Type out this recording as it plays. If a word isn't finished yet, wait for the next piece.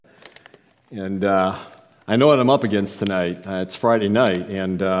And I know what I'm up against tonight. It's Friday night,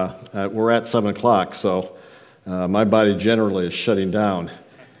 and we're at 7 o'clock, so my body generally is shutting down.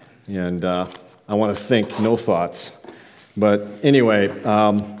 And I want to think no thoughts. But anyway,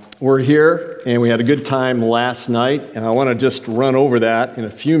 we're here, and we had a good time last night, and I want to just run over that in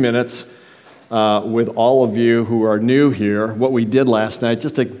a few minutes with all of you who are new here, what we did last night,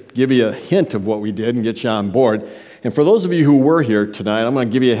 just to give you a hint of what we did and get you on board. And for those of you who were here tonight, I'm going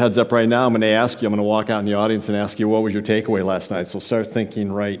to give you a heads up right now. I'm going to walk out in the audience and ask you, what was your takeaway last night? So start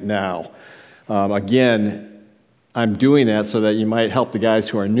thinking right now. Again, I'm doing that so that you might help the guys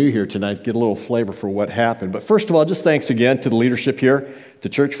who are new here tonight get a little flavor for what happened. But first of all, just thanks again to the leadership here, the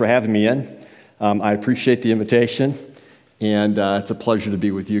church, for having me in. I appreciate the invitation, and it's a pleasure to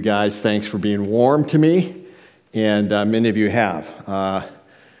be with you guys. Thanks for being warm to me, and many of you have.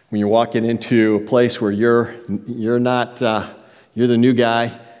 When you're walking into a place where you're the new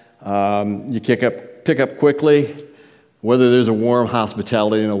guy, you pick up quickly, whether there's a warm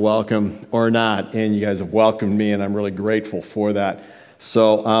hospitality and a welcome or not, and you guys have welcomed me, and I'm really grateful for that.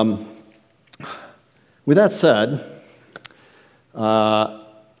 So, with that said, let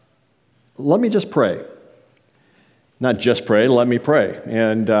me just pray. Not just pray, let me pray.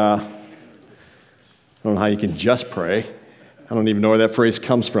 And I don't know how you can just pray. I don't even know where that phrase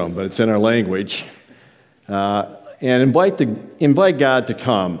comes from, but it's in our language. And invite God to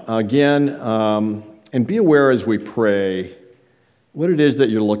come. Again, and be aware as we pray what it is that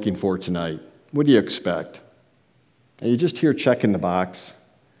you're looking for tonight. What do you expect? Are you just here checking the box?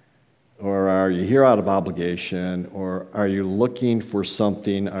 Or are you here out of obligation? Or are you looking for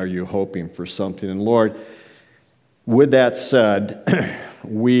something? Are you hoping for something? And Lord, with that said,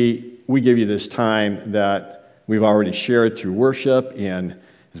 we give you this time that we've already shared through worship, and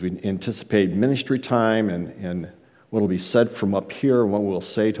as we anticipate ministry time and what will be said from up here and what we'll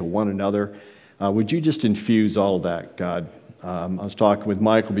say to one another, would you just infuse all of that, God? I was talking with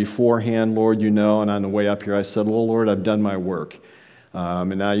Michael beforehand, Lord, and on the way up here I said, well, Lord, I've done my work.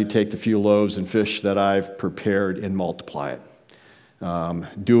 And now you take the few loaves and fish that I've prepared and multiply it.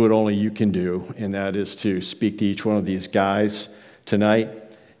 Do what only you can do, and that is to speak to each one of these guys tonight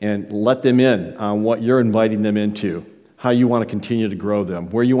and let them in on what you're inviting them into, how you want to continue to grow them,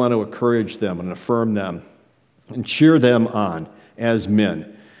 where you want to encourage them and affirm them and cheer them on as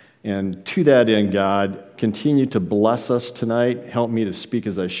men. And to that end, God, continue to bless us tonight. Help me to speak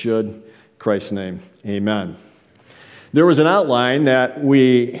as I should. In Christ's name, amen. There was an outline that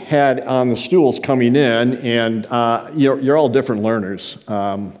we had on the stools coming in, and you're all different learners.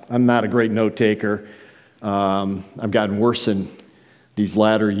 I'm not a great note taker. I've gotten worse in these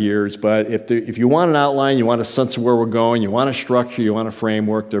latter years, but if you want an outline, you want a sense of where we're going, you want a structure, you want a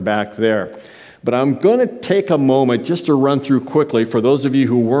framework, they're back there. But I'm going to take a moment just to run through quickly for those of you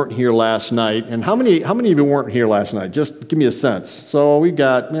who weren't here last night. And how many of you weren't here last night? Just give me a sense. So we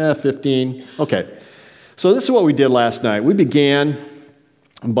got 15. Okay. So this is what we did last night. We began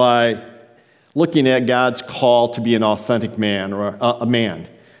by looking at God's call to be an authentic man, or a man.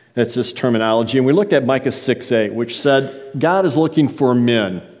 That's this terminology. And we looked at Micah 6:8, which said God is looking for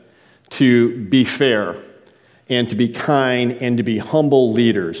men to be fair and to be kind and to be humble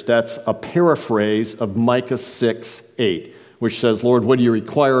leaders. That's a paraphrase of Micah 6:8, which says, Lord, what do you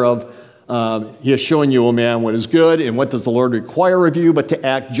require of? He has shown you, O man, what is good, and what does the Lord require of you? But to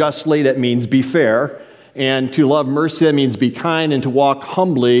act justly, that means be fair. And to love mercy, that means be kind, and to walk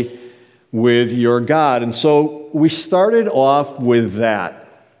humbly with your God. And so we started off with that.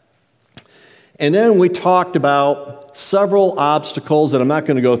 And then we talked about several obstacles that I'm not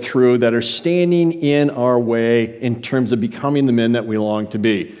going to go through that are standing in our way in terms of becoming the men that we long to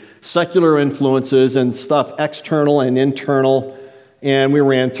be. Secular influences and stuff, external and internal, and we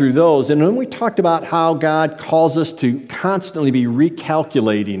ran through those. And then we talked about how God calls us to constantly be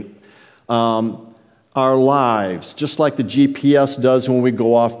recalculating our lives, just like the GPS does when we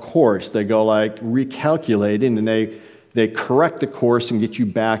go off course. They go like recalculating, and they correct the course and get you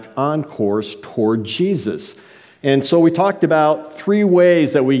back on course toward Jesus. And so we talked about 3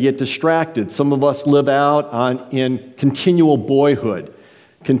 ways that we get distracted. Some of us live out in continual boyhood,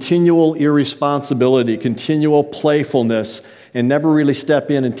 continual irresponsibility, continual playfulness, and never really step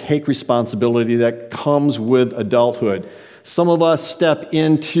in and take responsibility that comes with adulthood. Some of us step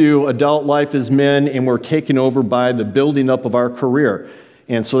into adult life as men, and we're taken over by the building up of our career.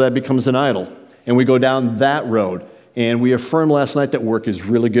 And so that becomes an idol. And we go down that road. And we affirmed last night that work is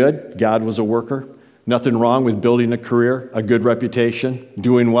really good. God was a worker. Nothing wrong with building a career, a good reputation,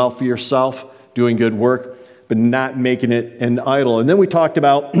 doing well for yourself, doing good work, but not making it an idol. And then we talked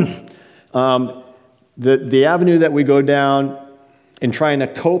about the avenue that we go down in trying to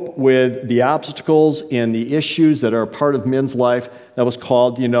cope with the obstacles and the issues that are a part of men's life, that was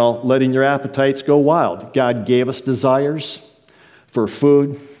called, letting your appetites go wild. God gave us desires for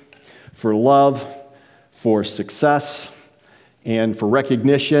food, for love, for success, and for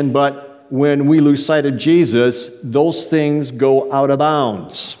recognition. But when we lose sight of Jesus, those things go out of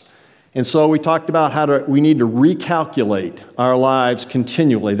bounds. And so we talked about we need to recalculate our lives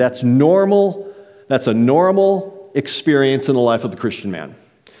continually. That's normal. That's a normal experience in the life of the Christian man.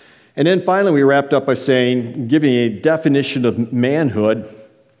 And then finally, we wrapped up by giving a definition of manhood.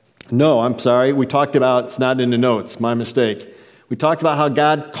 No, I'm sorry. We talked about, it's not in the notes, my mistake. We talked about how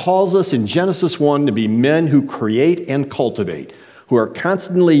God calls us in Genesis 1 to be men who create and cultivate, who are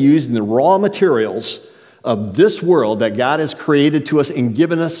constantly using the raw materials of this world that God has created to us and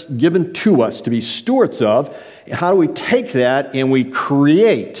given to us to be stewards of. How do we take that and we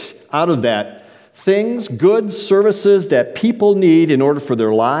create out of that things, goods, services that people need in order for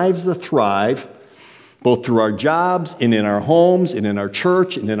their lives to thrive, both through our jobs and in our homes and in our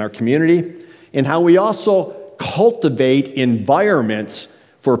church and in our community, and how we also cultivate environments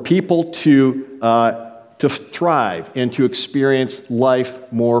for people to thrive and to experience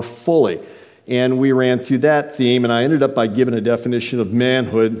life more fully. And we ran through that theme, and I ended up by giving a definition of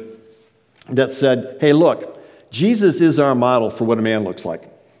manhood that said, hey, look, Jesus is our model for what a man looks like.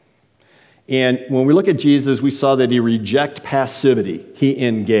 And when we look at Jesus, we saw that he rejected passivity. He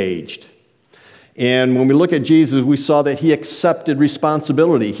engaged. And when we look at Jesus, we saw that he accepted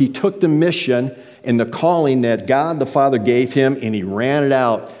responsibility. He took the mission and the calling that God the Father gave him, and he ran it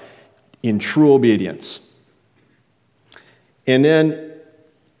out in true obedience. And then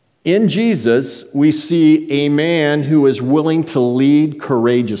in Jesus, we see a man who is willing to lead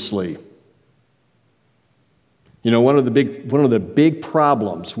courageously. One of the big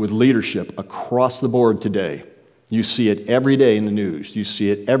problems with leadership across the board today, you see it every day in the news, you see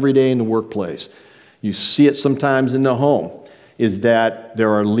it every day in the workplace, you see it sometimes in the home, is that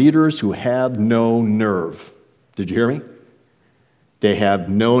there are leaders who have no nerve. Did you hear me? They have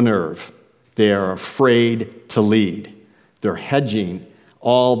no nerve. They are afraid to lead. They're hedging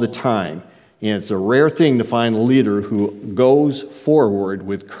all the time. And it's a rare thing to find a leader who goes forward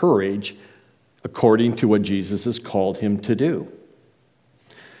with courage according to what Jesus has called him to do.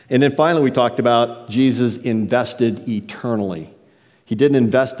 And then finally, we talked about Jesus invested eternally. He didn't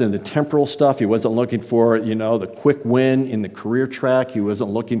invest in the temporal stuff. He wasn't looking for, the quick win in the career track. He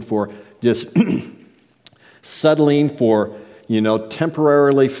wasn't looking for just settling for,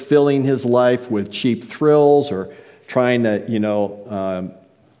 temporarily filling his life with cheap thrills or trying to,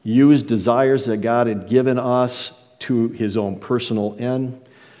 use desires that God had given us to his own personal end.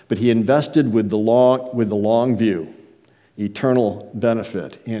 But he invested with the long view, eternal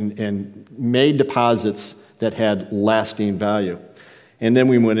benefit, and made deposits that had lasting value. And then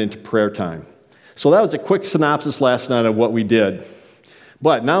we went into prayer time. So that was a quick synopsis last night of what we did.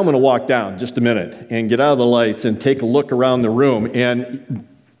 But now I'm going to walk down just a minute and get out of the lights and take a look around the room. And,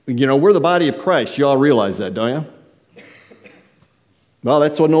 we're the body of Christ. You all realize that, don't you? Well,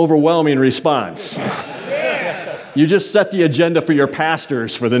 that's an overwhelming response. You just set the agenda for your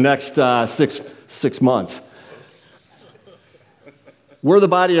pastors for the next 6 months. We're the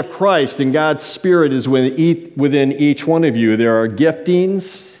body of Christ, and God's Spirit is within each one of you. There are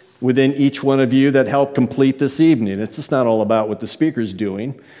giftings within each one of you that help complete this evening. It's just not all about what the speaker's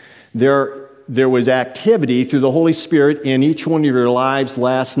doing. There was activity through the Holy Spirit in each one of your lives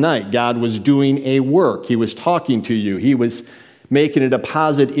last night. God was doing a work. He was talking to you. He was making a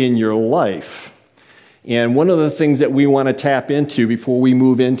deposit in your life. And one of the things that we want to tap into before we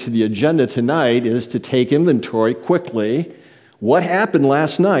move into the agenda tonight is to take inventory quickly. What happened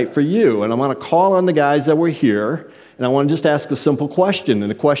last night for you? And I want to call on the guys that were here, and I want to just ask a simple question. And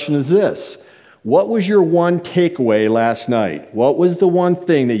the question is this: what was your one takeaway last night? What was the one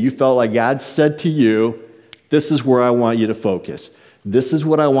thing that you felt like God said to you, this is where I want you to focus. This is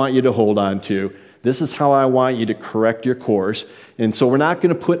what I want you to hold on to. This is how I want you to correct your course. And so we're not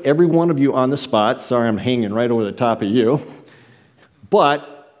going to put every one of you on the spot. Sorry, I'm hanging right over the top of you.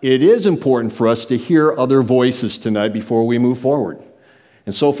 But it is important for us to hear other voices tonight before we move forward.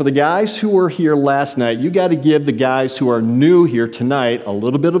 And so for the guys who were here last night, you got to give the guys who are new here tonight a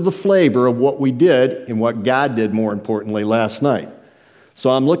little bit of the flavor of what we did and what God did, more importantly, last night. So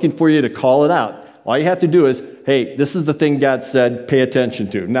I'm looking for you to call it out. All you have to do is, hey, this is the thing God said, pay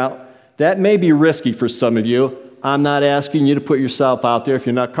attention to. Now, that may be risky for some of you. I'm not asking you to put yourself out there if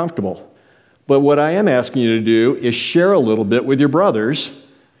you're not comfortable. But what I am asking you to do is share a little bit with your brothers,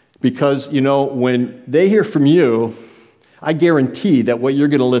 because, when they hear from you, I guarantee that what you're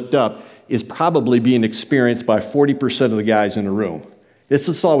going to lift up is probably being experienced by 40% of the guys in the room. It's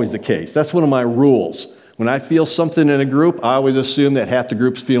just always the case. That's one of my rules. When I feel something in a group, I always assume that half the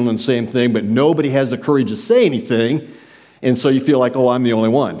group's feeling the same thing, but nobody has the courage to say anything, and so you feel like, oh, I'm the only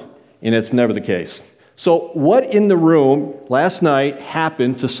one. And it's never the case. So what in the room last night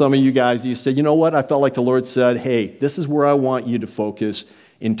happened to some of you guys? You said, you know what? I felt like the Lord said, hey, this is where I want you to focus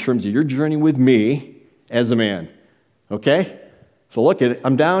in terms of your journey with me as a man. Okay? So look at it.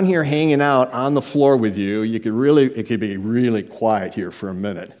 I'm down here hanging out on the floor with you. It could be really quiet here for a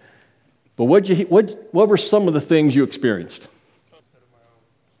minute. But what were some of the things you experienced?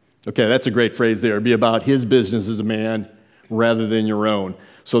 Okay, that's a great phrase there. Be about his business as a man rather than your own.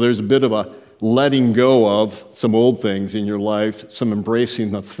 So there's a bit of a letting go of some old things in your life, some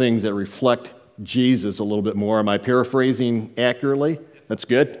embracing of things that reflect Jesus a little bit more. Am I paraphrasing accurately? That's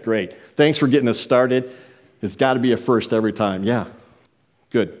good? Great. Thanks for getting us started. It's got to be a first every time. Yeah,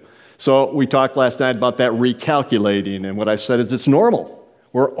 good. So we talked last night about that recalculating, and what I said is it's normal.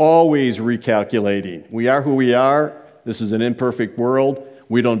 We're always recalculating. We are who we are. This is an imperfect world.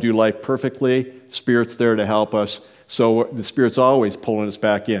 We don't do life perfectly. Spirit's there to help us. So the Spirit's always pulling us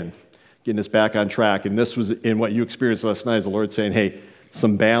back in, getting us back on track. And this was in what you experienced last night, is the Lord saying, hey,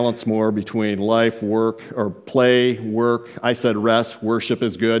 some balance more between life, work, or play, work. I said rest, worship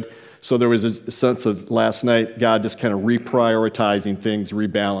is good. So there was a sense of last night, God just kind of reprioritizing things,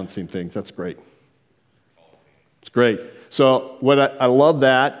 rebalancing things. That's great. It's great. So I love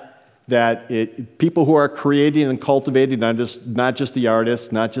that people who are creating and cultivating, not just the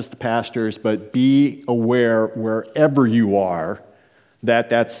artists, not just the pastors, but be aware wherever you are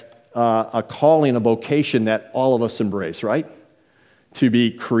that's a calling, a vocation that all of us embrace, right? To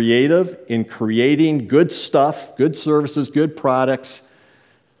be creative in creating good stuff, good services, good products,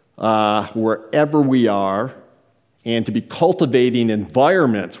 wherever we are, and to be cultivating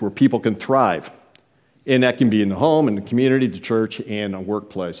environments where people can thrive. And that can be in the home, in the community, the church, and a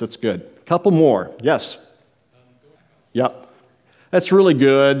workplace. That's good. A couple more. Yes? Yep. That's really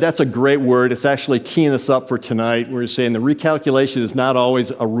good. That's a great word. It's actually teeing us up for tonight. We're saying the recalculation is not always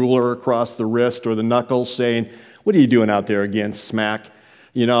a ruler across the wrist or the knuckles saying, what are you doing out there again, smack?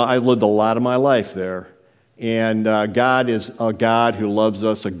 You know, I lived a lot of my life there. And God is a God who loves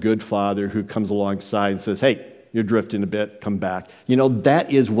us, a good Father who comes alongside and says, hey, you're drifting a bit, come back. You know, that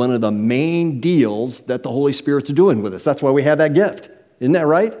is one of the main deals that the Holy Spirit's doing with us. That's why we have that gift. Isn't that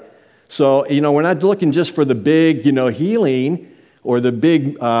right? So, you know, we're not looking just for the big, healing or the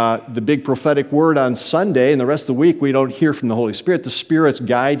big prophetic word on Sunday, and the rest of the week we don't hear from the Holy Spirit. The Spirit's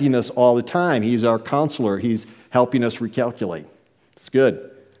guiding us all the time. He's our counselor. He's helping us recalculate. It's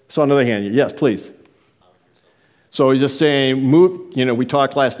good. So on the other hand, yes, please. So he's just saying, move, we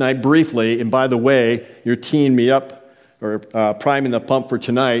talked last night briefly, and by the way, you're teeing me up or priming the pump for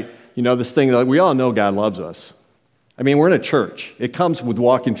tonight. This thing that we all know God loves us. I mean, we're in a church. It comes with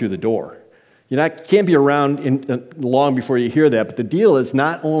walking through the door. Can't be around long before you hear that, but the deal is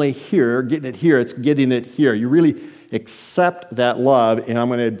not only here, getting it here, it's getting it here. You really accept that love, and I'm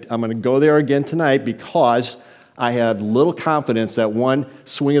going to go there again tonight because I have little confidence that one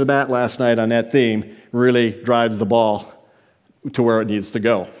swing of the bat last night on that theme really drives the ball to where it needs to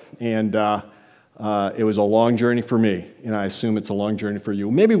go. And it was a long journey for me, and I assume it's a long journey for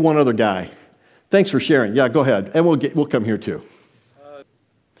you. Maybe one other guy. Thanks for sharing. Yeah, go ahead. And we'll come here too.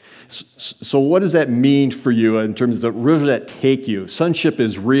 So what does that mean for you in terms of where does that take you? Sonship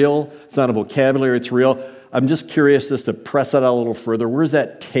is real. It's not a vocabulary. It's real. I'm just curious just to press that out a little further. Where does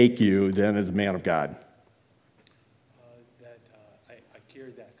that take you then as a man of God? I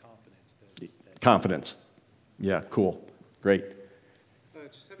carry that confidence. Confidence. Yeah, cool. Great.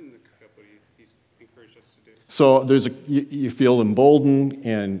 Just having the couple he's encouraged us to do. So you feel emboldened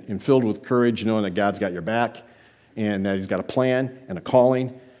and filled with courage, knowing that God's got your back and that he's got a plan and a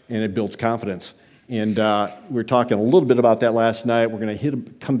calling, and it builds confidence. And we were talking a little bit about that last night. We're going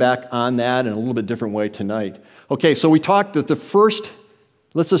to come back on that in a little bit different way tonight. Okay, so we talked that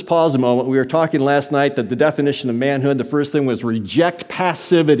let's just pause a moment. We were talking last night that the definition of manhood, the first thing was reject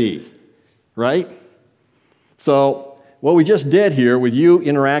passivity, right? So what we just did here with you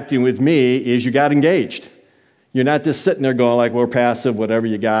interacting with me is you got engaged. You're not just sitting there going like, we're passive, whatever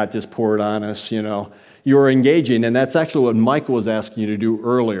you got, just pour it on us, You were engaging, and that's actually what Michael was asking you to do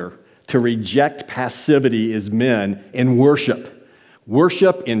earlier, to reject passivity as men and worship.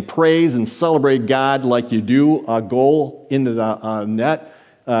 Worship and praise and celebrate God like you do a goal into the net.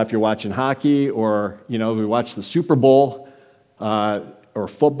 If you're watching hockey or, we watch the Super Bowl or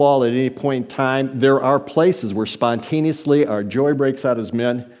football at any point in time, there are places where spontaneously our joy breaks out as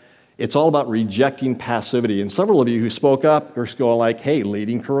men. It's all about rejecting passivity. And several of you who spoke up are going like, hey,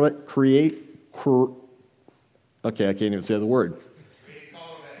 leading, okay, I can't even say the word.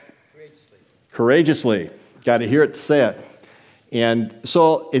 Courageously. Got to hear it to say it. And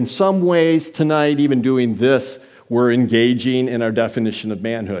so in some ways tonight, even doing this, we're engaging in our definition of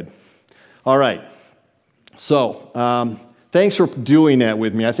manhood. All right. So thanks for doing that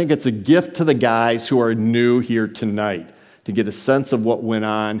with me. I think it's a gift to the guys who are new here tonight to get a sense of what went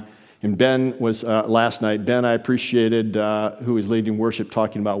on. And Ben was last night. Ben, I appreciated who was leading worship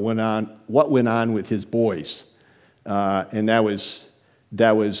talking about what went on with his boys. And that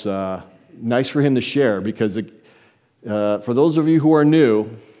was nice for him to share because for those of you who are new,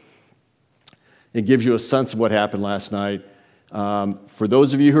 it gives you a sense of what happened last night. For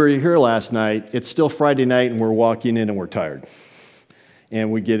those of you who were here last night, it's still Friday night and we're walking in and we're tired.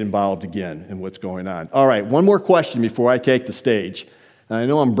 And we get involved again in what's going on. All right, one more question before I take the stage. I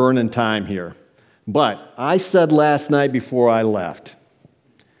know I'm burning time here, but I said last night before I left,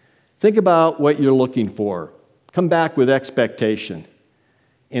 think about what you're looking for. Come back with expectation.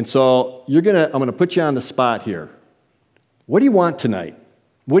 And so I'm going to put you on the spot here. What do you want tonight?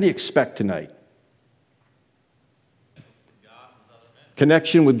 What do you expect tonight?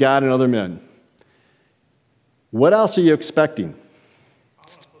 Connection with God and other men. What else are you expecting? I want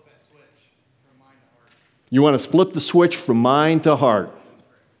to flip that switch from mind to heart. You want to flip the switch from mind to heart.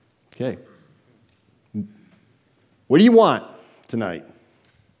 Okay. What do you want tonight?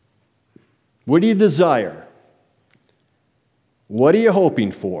 What do you desire? What are you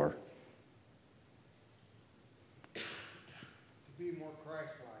hoping for? To be more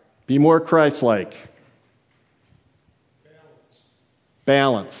Christ-like. Be more Christ-like.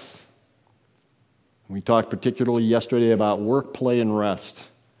 Balance. We talked particularly yesterday about work, play, and rest.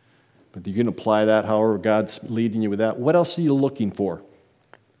 But you can apply that however God's leading you with that. What else are you looking for?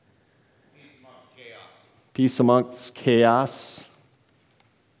 Peace amongst chaos. Peace amongst chaos.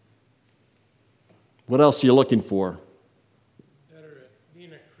 What else are you looking for? Better at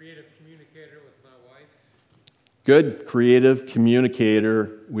being a creative communicator with my wife. Good creative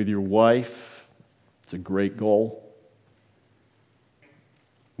communicator with your wife. It's a great goal.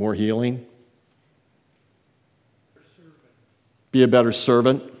 More healing. Be a better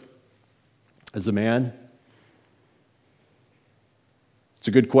servant as a man. It's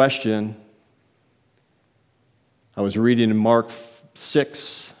a good question. I was reading in Mark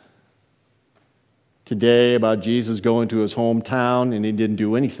 6 today about Jesus going to his hometown and he didn't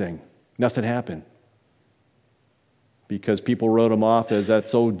do anything. Nothing happened. Because people wrote him off as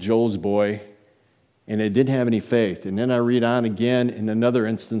that's old Joe's boy. And they didn't have any faith. And then I read on again in another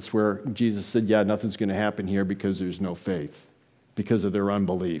instance where Jesus said, yeah, nothing's going to happen here because there's no faith, because of their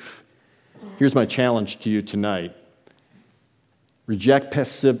unbelief. Here's my challenge to you tonight. Reject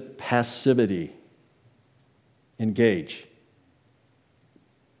passivity. Engage.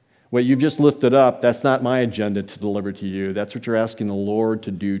 What you've just lifted up, that's not my agenda to deliver to you. That's what you're asking the Lord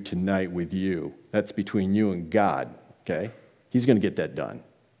to do tonight with you. That's between you and God, okay? He's going to get that done.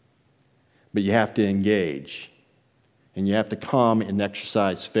 But you have to engage, and you have to come and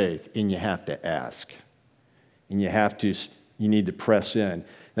exercise faith, and you have to ask, and you need to press in.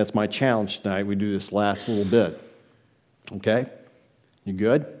 That's my challenge tonight. We do this last little bit. Okay? You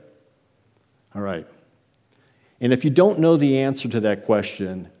good? All right. And if you don't know the answer to that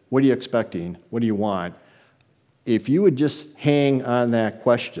question, what are you expecting? What do you want? If you would just hang on that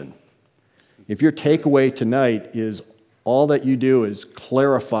question, if your takeaway tonight is all that you do is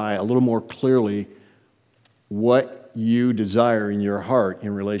clarify a little more clearly what you desire in your heart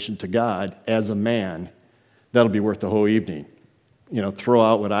in relation to God as a man, that'll be worth the whole evening. Throw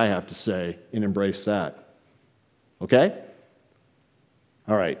out what I have to say and embrace that. Okay?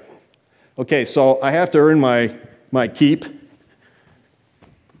 All right. Okay, so I have to earn my keep.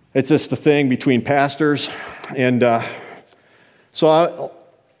 It's just a thing between pastors. And so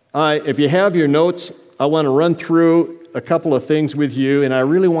if you have your notes, I want to run through a couple of things with you, and I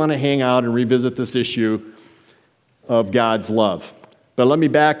really want to hang out and revisit this issue of God's love. But let me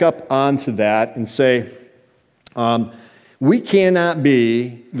back up onto that and say, we cannot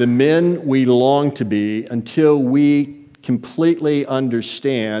be the men we long to be until we completely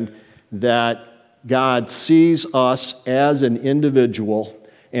understand that God sees us as an individual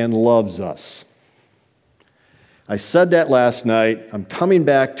and loves us. I said that last night. I'm coming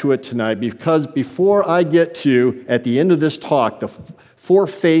back to it tonight because before I get to, at the end of this talk, the four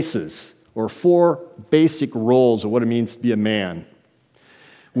faces or four basic roles of what it means to be a man,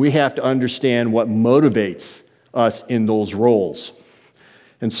 we have to understand what motivates us in those roles.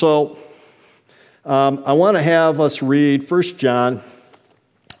 And so I want to have us read 1 John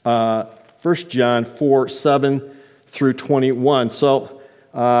 4, 7 through 21. So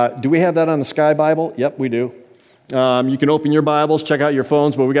do we have that on the Sky Bible? Yep, we do. You can open your Bibles, check out your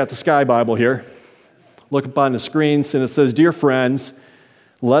phones, but we got the Sky Bible here. Look up on the screens, and it says, "Dear friends,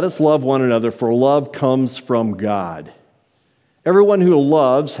 let us love one another, for love comes from God. Everyone who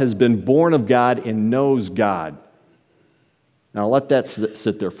loves has been born of God and knows God." Now let that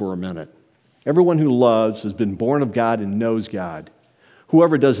sit there for a minute. Everyone who loves has been born of God and knows God.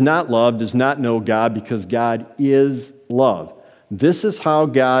 Whoever does not love does not know God, because God is love. This is how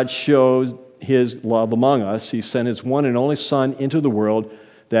God shows his love among us. He sent his one and only Son into the world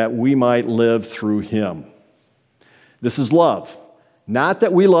that we might live through him. This is love. Not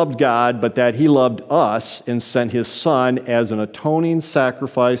that we loved God, but that he loved us and sent his Son as an atoning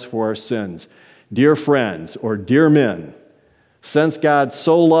sacrifice for our sins. Dear friends, or dear men, since God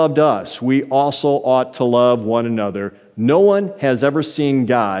so loved us, we also ought to love one another. No one has ever seen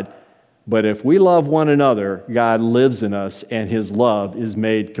God, but if we love one another, God lives in us, and his love is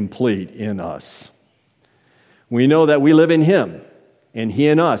made complete in us. We know that we live in him, and he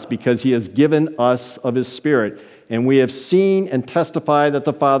in us, because he has given us of his Spirit. And we have seen and testified that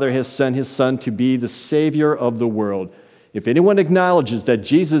the Father has sent his Son to be the Savior of the world. If anyone acknowledges that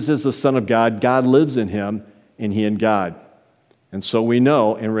Jesus is the Son of God, God lives in him, and he in God. And so we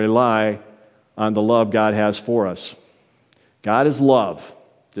know and rely on the love God has for us. God is love,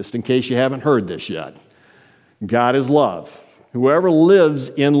 just in case you haven't heard this yet. God is love. Whoever lives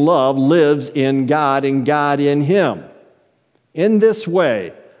in love lives in God, and God in him. In this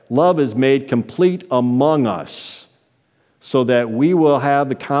way, love is made complete among us, so that we will have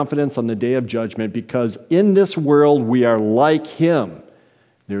the confidence on the day of judgment, because in this world we are like him.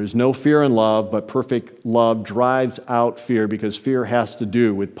 There is no fear in love, but perfect love drives out fear, because fear has to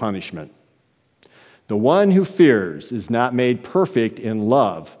do with punishment. The one who fears is not made perfect in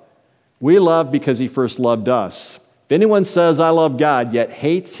love. We love because he first loved us. If anyone says, "I love God," yet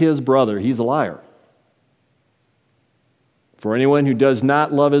hates his brother, he's a liar. For anyone who does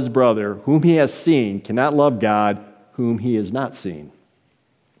not love his brother, whom he has seen, cannot love God, whom he has not seen.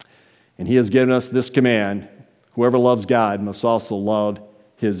 And he has given us this command: whoever loves God must also love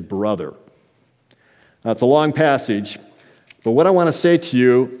his brother. Now, it's a long passage, but what I want to say to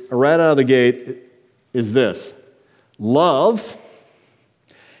you right out of the gate is this: love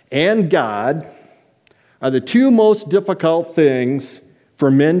and God are the two most difficult things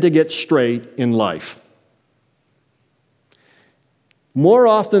for men to get straight in life. More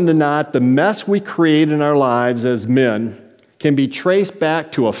often than not, the mess we create in our lives as men can be traced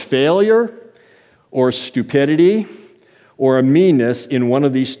back to a failure or stupidity or a meanness in one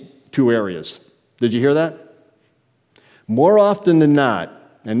of these two areas. Did you hear that? More often than not,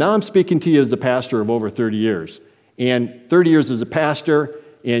 and now I'm speaking to you as a pastor of over 30 years, and 30 years as a pastor,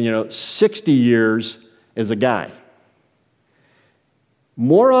 and 60 years as a guy.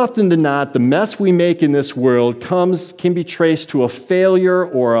 More often than not, the mess we make in this world can be traced to a failure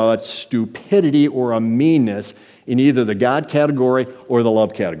or a stupidity or a meanness in either the God category or the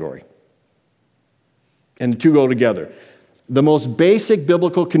love category. And the two go together. The most basic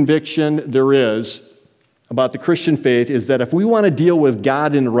biblical conviction there is about the Christian faith is that if we want to deal with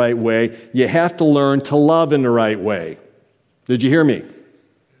God in the right way, you have to learn to love in the right way. Did you hear me?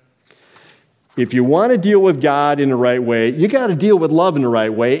 If you want to deal with God in the right way, you got to deal with love in the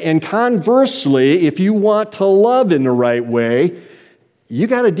right way. And conversely, if you want to love in the right way, you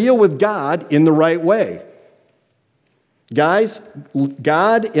got to deal with God in the right way. Guys,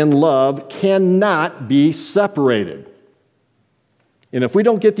 God and love cannot be separated. And if we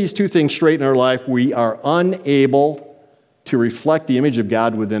don't get these two things straight in our life, we are unable to reflect the image of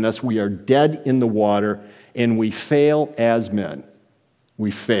God within us. We are dead in the water, and we fail as men.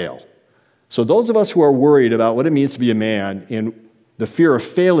 We fail. So those of us who are worried about what it means to be a man and the fear of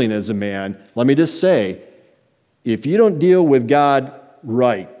failing as a man, let me just say, if you don't deal with God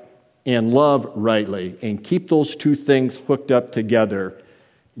right and love rightly and keep those two things hooked up together,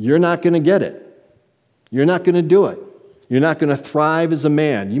 you're not going to get it. You're not going to do it. You're not going to thrive as a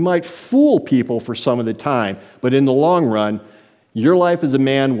man. You might fool people for some of the time, but in the long run, your life as a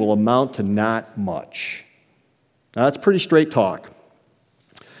man will amount to not much. Now, that's pretty straight talk.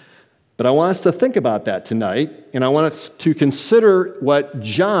 But I want us to think about that tonight, and I want us to consider what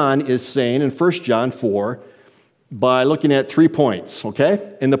John is saying in 1 John 4 by looking at 3 points,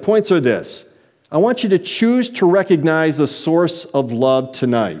 okay? And the points are this. I want you to choose to recognize the source of love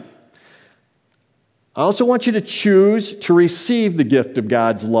tonight. I also want you to choose to receive the gift of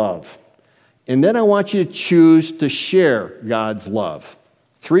God's love. And then I want you to choose to share God's love.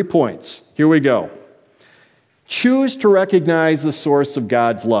 3 points. Here we go. Choose to recognize the source of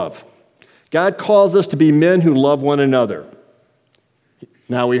God's love. God calls us to be men who love one another.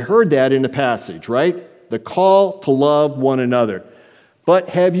 Now, we heard that in the passage, right? the call to love one another. But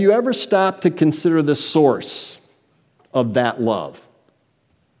have you ever stopped to consider the source of that love?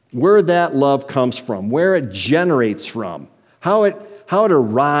 Where that love comes from, where it generates from, how it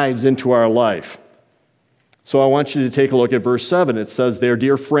arrives into our life. So I want you to take a look at verse 7. It says there,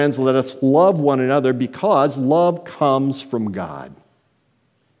 "Dear friends, let us love one another because love comes from God."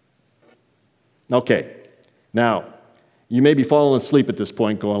 Okay, now, you may be falling asleep at this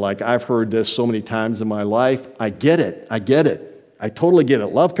point going like, I've heard this so many times in my life. I get it. I totally get it.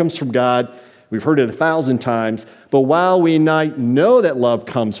 Love comes from God. We've heard it 1,000 times. But while we might know that love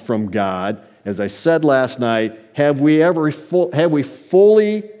comes from God, as I said last night, have we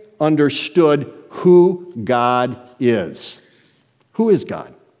fully understood who God is? Who is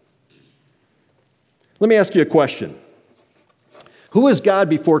God? Let me ask you a question. Who is God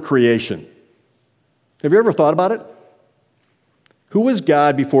before creation? Have you ever thought about it? Who was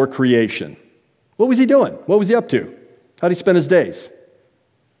God before creation? What was he doing? What was he up to? How did he spend his days?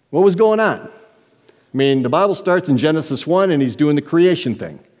 What was going on? I mean, the Bible starts in Genesis 1 and he's doing the creation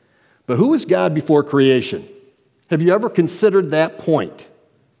thing. But who was God before creation? Have you ever considered that point?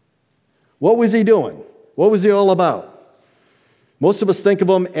 What was he doing? What was he all about? Most of us think of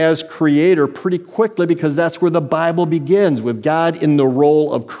him as creator pretty quickly because that's where the Bible begins, with God in the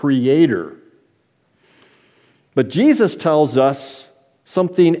role of creator. But Jesus tells us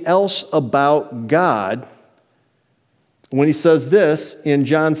something else about God when he says this in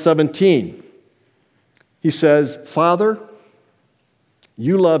John 17. He says, "Father,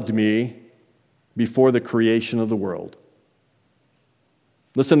 you loved me before the creation of the world."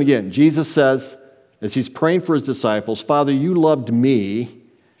 Listen again. Jesus says, as he's praying for his disciples, "Father, you loved me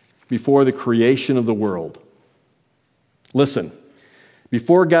before the creation of the world." Listen,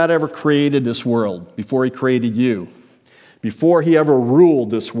 before God ever created this world, before he created you, before he ever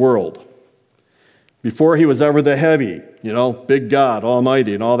ruled this world, before he was ever the heavy, big God,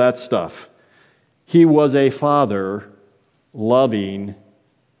 almighty, and all that stuff, he was a father loving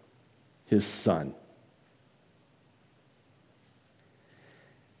his son.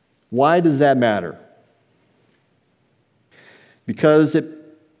 Why does that matter? Because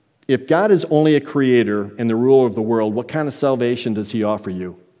if God is only a creator and the ruler of the world, what kind of salvation does he offer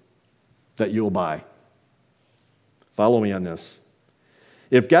you that you'll buy? Follow me on this.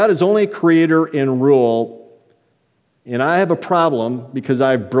 If God is only a creator and rule, and I have a problem because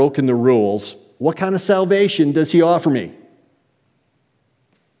I've broken the rules, what kind of salvation does he offer me?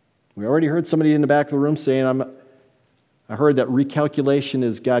 We already heard somebody in the back of the room saying, I heard that recalculation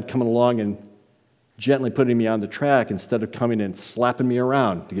is God coming along and gently putting me on the track instead of coming and slapping me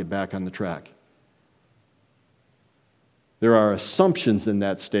around to get back on the track. There are assumptions in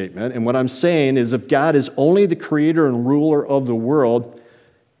that statement, and what I'm saying is if God is only the creator and ruler of the world,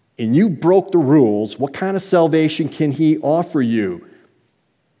 and you broke the rules, what kind of salvation can he offer you?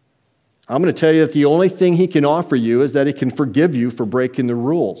 I'm going to tell you that the only thing he can offer you is that he can forgive you for breaking the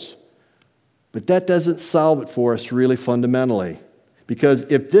rules. But that doesn't solve it for us really fundamentally. Because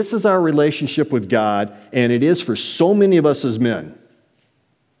if this is our relationship with God, and it is for so many of us as men,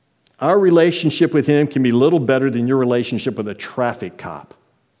 our relationship with him can be little better than your relationship with a traffic cop.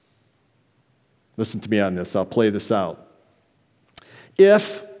 Listen to me on this. I'll play this out.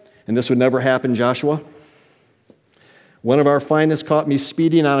 If, and this would never happen, Joshua, one of our finest caught me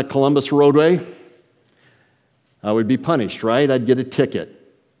speeding on a Columbus roadway, I would be punished, right? I'd get a ticket.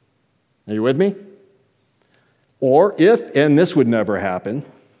 Are you with me? Or if, and this would never happen,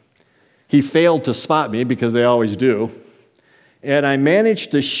 he failed to spot me, because they always do, and I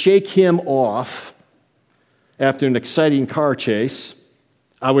managed to shake him off after an exciting car chase,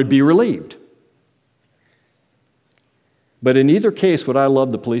 I would be relieved. But in either case would I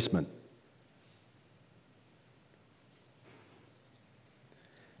love the policeman.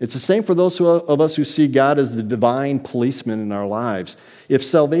 It's the same for those of us who see God as the divine policeman in our lives. If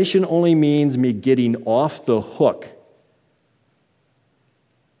salvation only means me getting off the hook,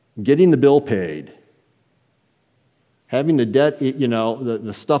 getting the bill paid, having the debt,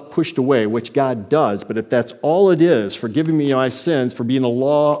 the stuff pushed away, which God does, but if that's all it is, forgiving me my sins, for being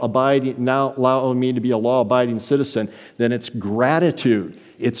now allowing me to be a law-abiding citizen, then it's gratitude.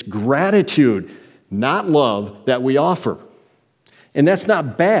 It's gratitude, not love, that we offer. And that's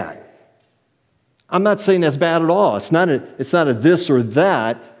not bad. I'm not saying that's bad at all. It's not a this or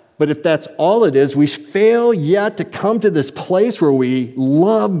that, but if that's all it is, we fail yet to come to this place where we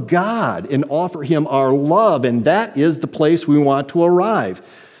love God and offer him our love, and that is the place we want to arrive.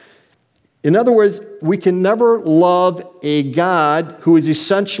 In other words, we can never love a God who is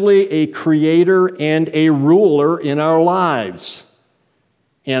essentially a creator and a ruler in our lives.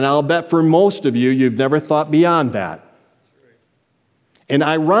 And I'll bet for most of you, you've never thought beyond that. And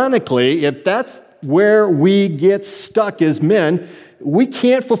ironically, if that's where we get stuck as men, we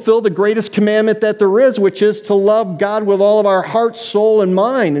can't fulfill the greatest commandment that there is, which is to love God with all of our heart, soul, and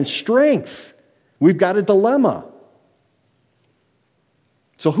mind and strength. We've got a dilemma.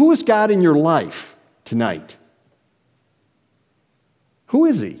 So who is God in your life tonight? Who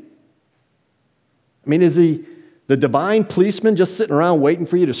is he? I mean, is he the divine policeman just sitting around waiting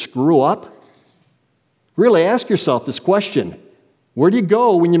for you to screw up? Really ask yourself this question. Where do you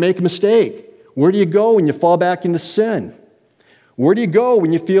go when you make a mistake? Where do you go when you fall back into sin? Where do you go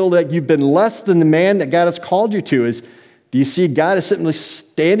when you feel that you've been less than the man that God has called you to? Do you see God as simply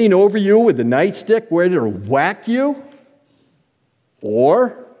standing over you with the nightstick ready to whack you?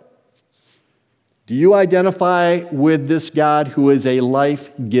 Or do you identify with this God who is a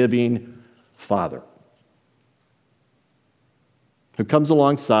life-giving Father, who comes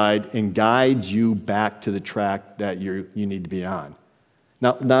alongside and guides you back to the track that you need to be on?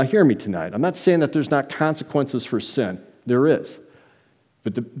 Now, hear me tonight. I'm not saying that there's not consequences for sin. There is.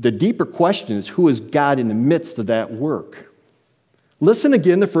 But the deeper question is, who is God in the midst of that work? Listen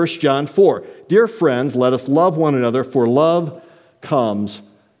again to 1 John 4. Dear friends, let us love one another, for love comes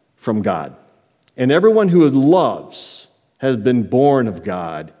from God. And everyone who loves has been born of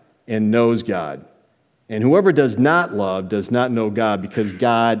God and knows God. And whoever does not love does not know God, because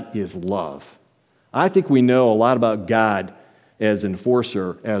God is love. I think we know a lot about God as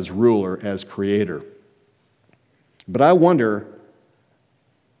enforcer, as ruler, as creator. But I wonder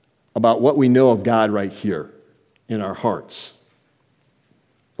about what we know of God right here in our hearts.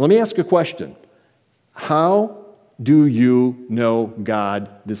 Let me ask a question. How do you know God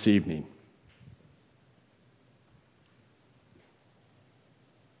this evening?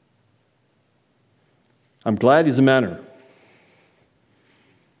 I'm glad he's a mentor,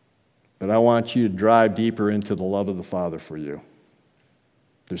 but I want you to drive deeper into the love of the Father for you.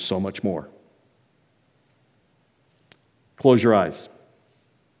 There's so much more. Close your eyes.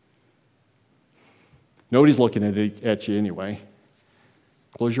 Nobody's looking at you anyway.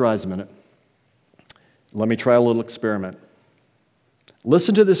 Close your eyes a minute. Let me try a little experiment.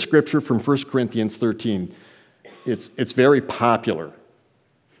 Listen to this scripture from 1 Corinthians 13. It's very popular.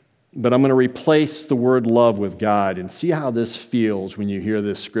 But I'm going to replace the word love with God and see how this feels when you hear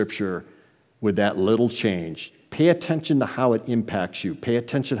this scripture with that little change. Pay attention to how it impacts you. Pay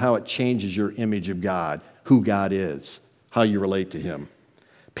attention to how it changes your image of God, who God is, how you relate to him.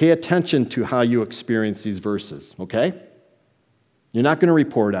 Pay attention to how you experience these verses, okay? You're not going to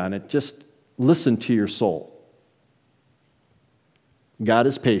report on it. Just listen to your soul. God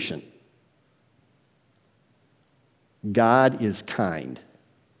is patient. God is kind.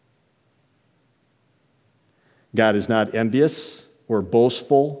 God is not envious or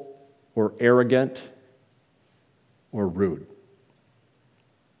boastful or arrogant or rude.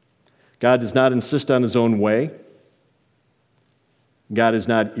 God does not insist on his own way. God is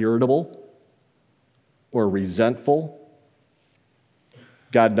not irritable or resentful.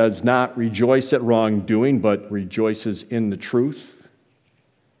 God does not rejoice at wrongdoing, but rejoices in the truth.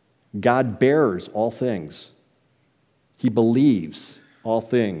 God bears all things. He believes all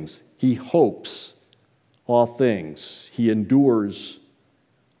things. He hopes all things. He endures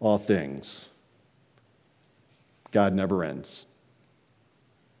all things. God never ends.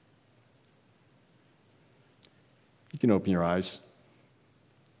 You can open your eyes.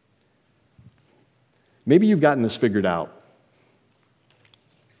 Maybe you've gotten this figured out.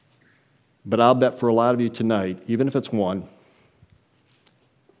 But I'll bet for a lot of you tonight, even if it's one,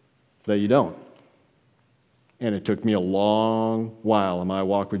 that you don't. And it took me a long while in my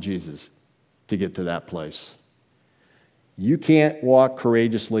walk with Jesus to get to that place. You can't walk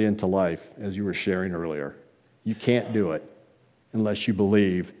courageously into life, as you were sharing earlier. You can't do it unless you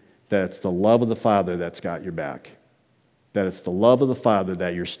believe that it's the love of the Father that's got your back, that it's the love of the Father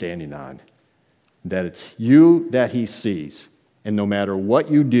that you're standing on, that it's you that he sees, and no matter what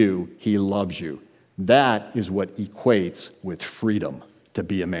you do, he loves you. That is what equates with freedom to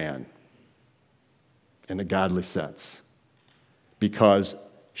be a man in a godly sense. Because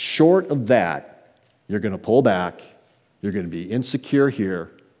short of that, you're going to pull back, you're going to be insecure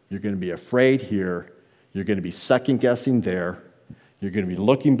here, you're going to be afraid here, you're going to be second-guessing there, you're going to be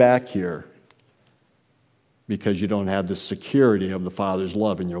looking back here because you don't have the security of the Father's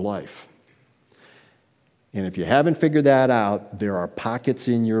love in your life. And if you haven't figured that out, there are pockets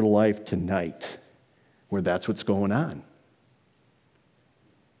in your life tonight where that's what's going on.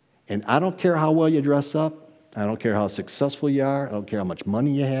 And I don't care how well you dress up. I don't care how successful you are. I don't care how much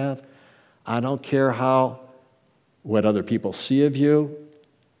money you have. I don't care what other people see of you.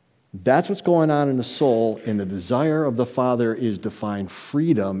 That's what's going on in the soul, and the desire of the Father is to find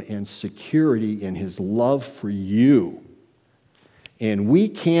freedom and security in His love for you. And we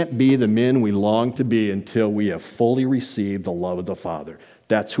can't be the men we long to be until we have fully received the love of the Father.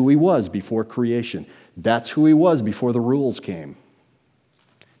 That's who He was before creation. That's who He was before the rules came.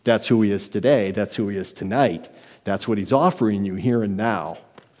 That's who He is today. That's who He is tonight. That's what He's offering you here and now.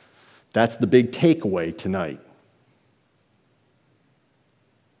 That's the big takeaway tonight.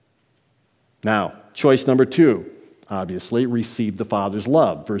 Now, choice number 2, obviously, receive the Father's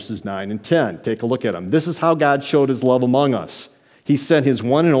love, verses 9 and 10. Take a look at them. This is how God showed His love among us. He sent His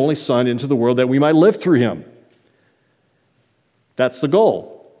one and only Son into the world that we might live through Him. That's the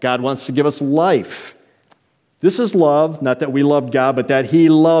goal. God wants to give us life. This is love, not that we loved God, but that He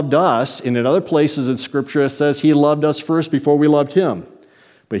loved us. And in other places in Scripture, it says He loved us first before we loved Him.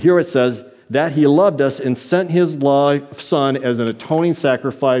 But here it says that He loved us and sent His Son as an atoning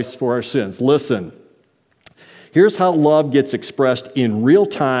sacrifice for our sins. Listen, here's how love gets expressed in real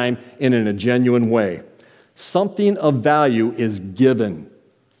time and in a genuine way. Something of value is given.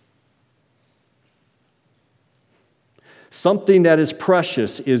 Something that is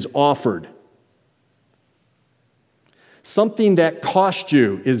precious is offered. Something that cost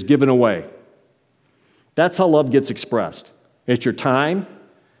you is given away. That's how love gets expressed. It's your time.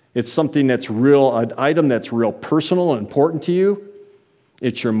 It's something that's real, an item that's real personal and important to you.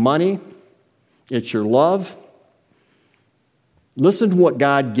 It's your money. It's your love. Listen to what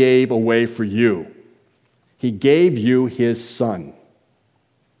God gave away for you. He gave you His Son.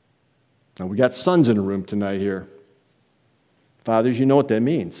 Now, we got sons in the room tonight here. Fathers, you know what that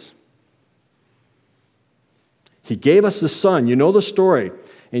means. He gave us the Son. You know the story.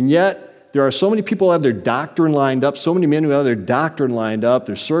 And yet, there are so many people who have their doctrine lined up, so many men who have their doctrine lined up.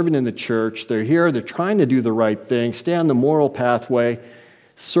 They're serving in the church. They're here. They're trying to do the right thing, stay on the moral pathway,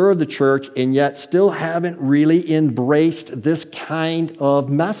 serve the church, and yet still haven't really embraced this kind of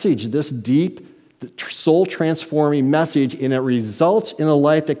message, this deep, soul-transforming message, and it results in a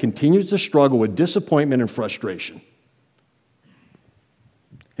life that continues to struggle with disappointment and frustration.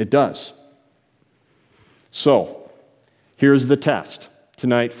 It does. So, here's the test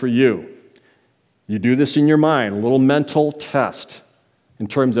tonight for you. You do this in your mind, a little mental test in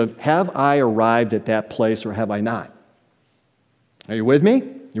terms of, have I arrived at that place or have I not? Are you with me?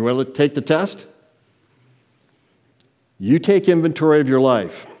 You willing to take the test? You take inventory of your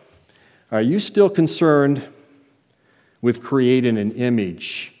life. Are you still concerned with creating an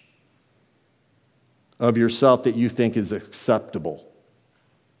image of yourself that you think is acceptable?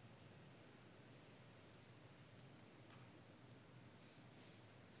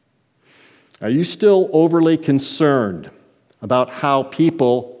 Are you still overly concerned about how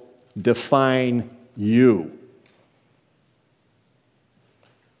people define you?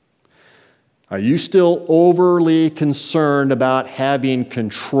 Are you still overly concerned about having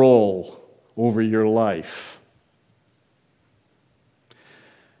control over your life?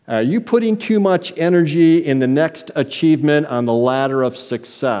 Are you putting too much energy in the next achievement on the ladder of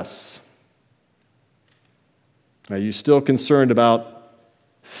success? Are you still concerned about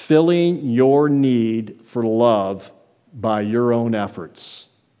filling your need for love by your own efforts,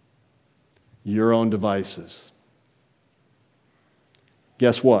 your own devices?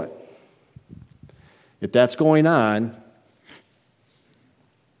 Guess what? If that's going on,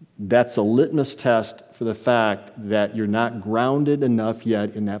 that's a litmus test for the fact that you're not grounded enough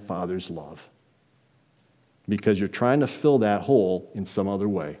yet in that Father's love, because you're trying to fill that hole in some other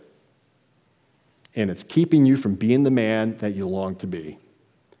way. And it's keeping you from being the man that you long to be.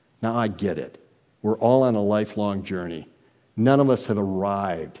 Now, I get it. We're all on a lifelong journey. None of us have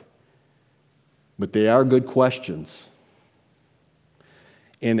arrived. But they are good questions.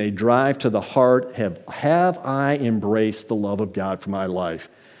 And they drive to the heart, have I embraced the love of God for my life?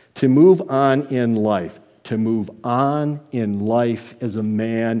 To move on in life. To move on in life as a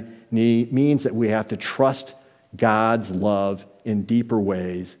man means that we have to trust God's love in deeper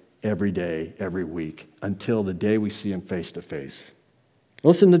ways every day, every week, until the day we see Him face to face.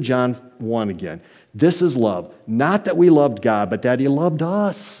 Listen to John 1 again. This is love. Not that we loved God, but that He loved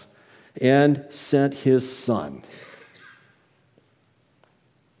us and sent His Son.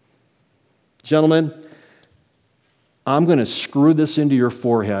 Gentlemen, I'm going to screw this into your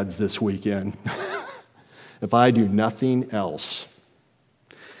foreheads this weekend if I do nothing else.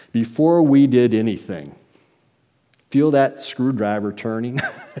 Before we did anything, feel that screwdriver turning?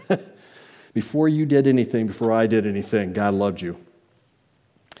 Before you did anything, before I did anything, God loved you.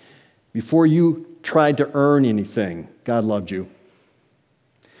 Before you tried to earn anything, God loved you.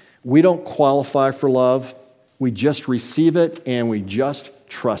 We don't qualify for love. We just receive it and we just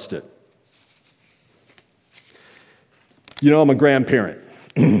Trust it. You know, I'm a grandparent.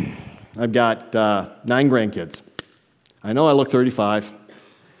 I've got 9 grandkids. I know I look 35.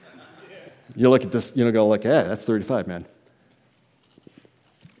 You look at this, go like, hey, that's 35, man.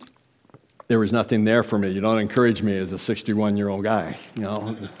 There was nothing there for me. You don't encourage me as a 61-year-old guy.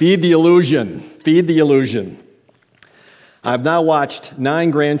 Feed the illusion. Feed the illusion. I've now watched 9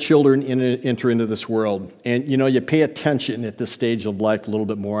 grandchildren enter into this world. And, you pay attention at this stage of life a little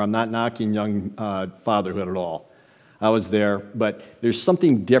bit more. I'm not knocking young fatherhood at all. I was there. But there's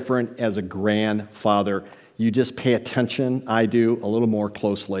something different as a grandfather. You just pay attention, I do, a little more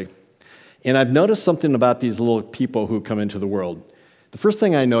closely. And I've noticed something about these little people who come into the world. The first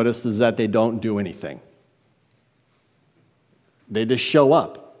thing I noticed is that they don't do anything. They just show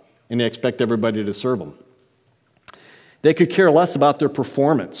up, and they expect everybody to serve them. They could care less about their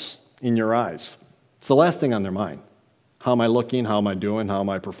performance in your eyes. It's the last thing on their mind. How am I looking? How am I doing? How am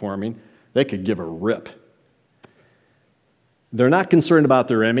I performing? They could give a rip. They're not concerned about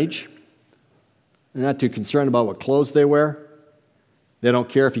their image. They're not too concerned about what clothes they wear. They don't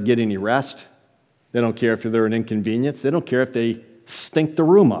care if you get any rest. They don't care if they're an inconvenience. They don't care if they stink the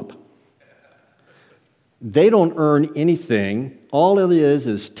room up. They don't earn anything. All it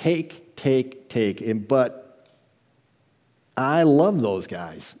is take, take, take. But I love those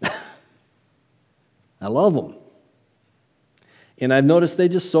guys. I love them. And I've noticed they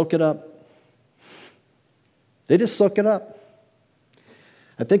just soak it up. They just soak it up.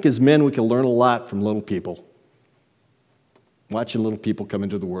 I think as men, we can learn a lot from little people. Watching little people come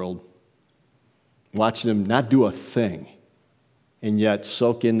into the world. Watching them not do a thing, and yet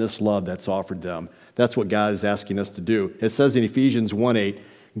soak in this love that's offered them. That's what God is asking us to do. It says in Ephesians 1:8,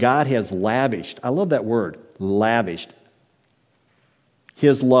 God has lavished, I love that word, lavished,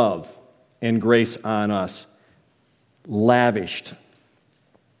 His love and grace on us. Lavished.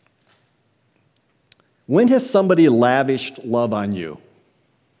 When has somebody lavished love on you?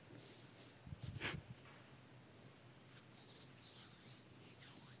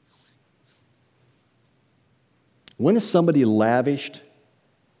 When has somebody lavished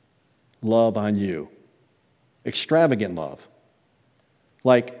love on you? Extravagant love.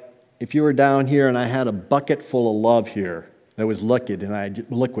 Like if you were down here and I had a bucket full of love here that was liquid and I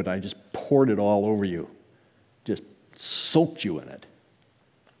just poured it all over you. Just soaked you in it.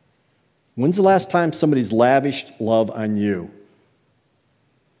 When's the last time somebody's lavished love on you?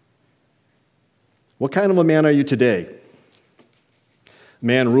 What kind of a man are you today? A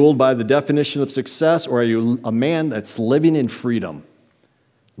man ruled by the definition of success, or are you a man that's living in freedom?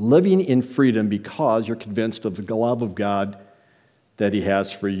 Living in freedom because you're convinced of the love of God that He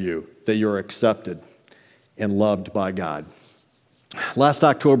has for you, that you're accepted and loved by God. Last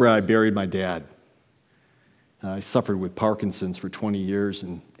October, I buried my dad. He suffered with Parkinson's for 20 years,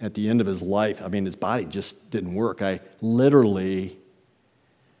 and at the end of his life, his body just didn't work. I literally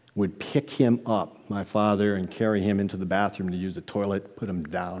would pick him up, my father, and carry him into the bathroom to use the toilet, put him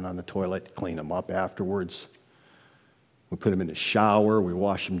down on the toilet, clean him up afterwards. We put him in the shower, we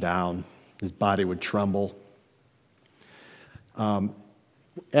wash him down. His body would tremble. At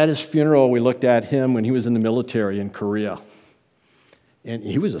his funeral, we looked at him when he was in the military in Korea. And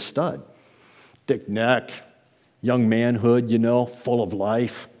he was a stud. Thick neck, young manhood, full of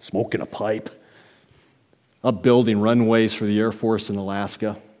life, smoking a pipe, up building runways for the Air Force in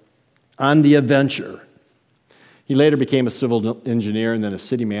Alaska, on the adventure. He later became a civil engineer and then a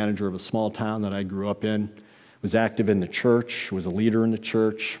city manager of a small town that I grew up in, was active in the church, was a leader in the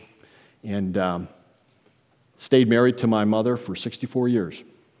church, and stayed married to my mother for 64 years.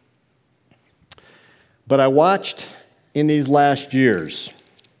 But I watched in these last years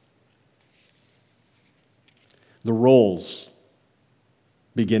the roles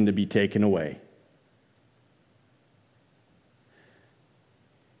begin to be taken away.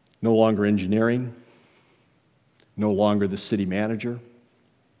 No longer engineering, no longer the city manager.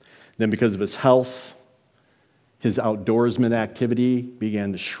 Then because of his health, his outdoorsman activity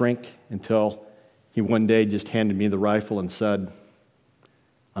began to shrink until he one day just handed me the rifle and said,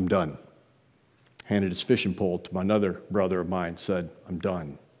 "I'm done." Handed his fishing pole to another brother of mine, said, "I'm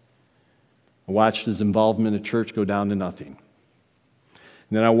done." I watched his involvement in church go down to nothing.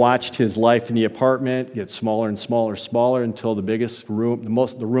 And then I watched his life in the apartment get smaller and smaller until the biggest room,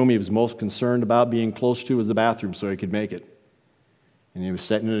 the room he was most concerned about being close to was the bathroom so he could make it. And he was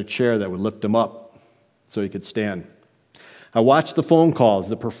sitting in a chair that would lift him up so he could stand. I watched the phone calls,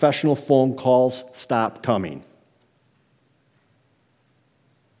 the professional phone calls stop coming.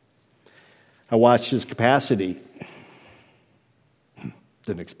 I watched his capacity.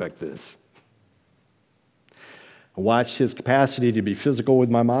 Didn't expect this. I watched his capacity to be physical with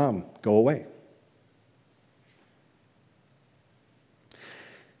my mom go away.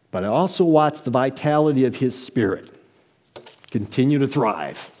 But I also watched the vitality of his spirit continue to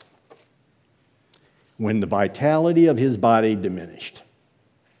thrive when the vitality of his body diminished.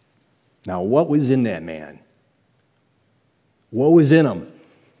 Now, what was in that man? What was in him?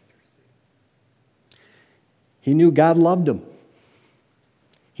 He knew God loved him.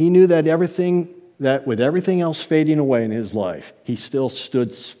 He knew that with everything else fading away in his life, he still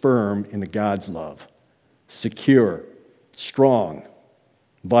stood firm in God's love, secure, strong,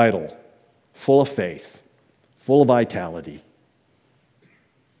 vital, full of faith, full of vitality.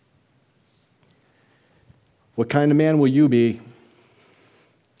 What kind of man will you be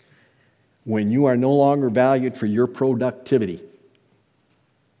when you are no longer valued for your productivity?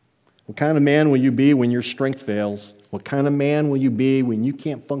 What kind of man will you be when your strength fails? What kind of man will you be when you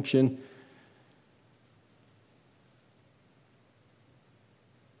can't function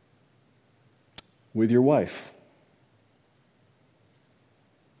with your wife?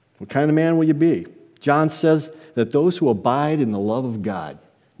 What kind of man will you be? John says that those who abide in the love of God,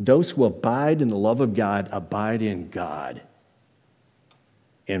 those who abide in the love of God abide in God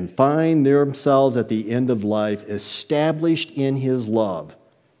and find themselves at the end of life established in His love.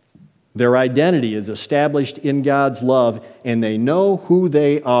 Their identity is established in God's love, and they know who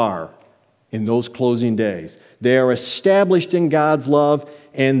they are in those closing days. They are established in God's love,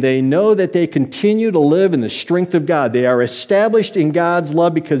 and they know that they continue to live in the strength of God. They are established in God's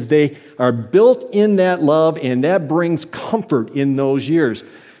love because they are built in that love, and that brings comfort in those years.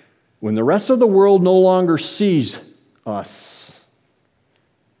 When the rest of the world no longer sees us,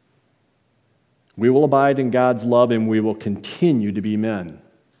 we will abide in God's love, and we will continue to be men.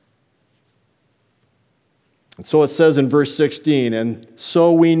 And so it says in verse 16, and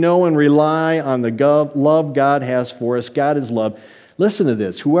so we know and rely on the love God has for us. God is love. Listen to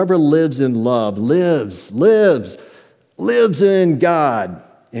this. Whoever lives in love lives in God,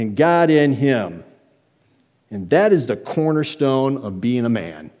 and God in him. And that is the cornerstone of being a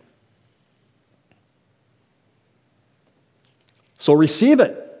man. So receive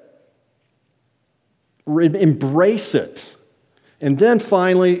it. Embrace it. And then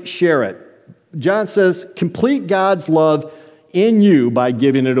finally, share it. John says, complete God's love in you by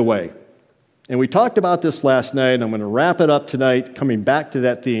giving it away. And we talked about this last night, and I'm going to wrap it up tonight, coming back to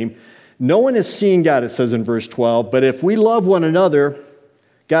that theme. No one has seen God, it says in verse 12, but if we love one another,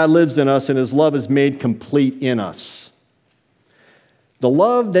 God lives in us, and His love is made complete in us. The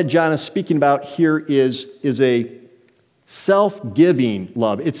love that John is speaking about here is a self-giving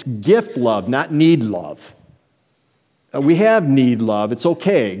love. It's gift love, not need love. We have need love. It's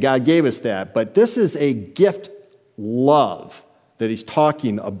okay. God gave us that. But this is a gift love that he's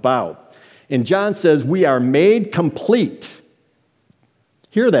talking about. And John says we are made complete.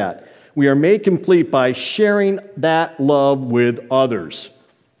 Hear that. We are made complete by sharing that love with others.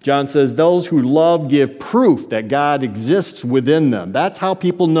 John says those who love give proof that God exists within them. That's how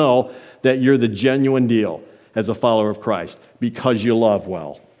people know that you're the genuine deal as a follower of Christ, because you love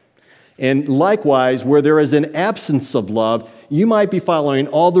well. And likewise, where there is an absence of love, you might be following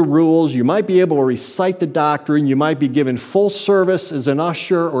all the rules, you might be able to recite the doctrine, you might be given full service as an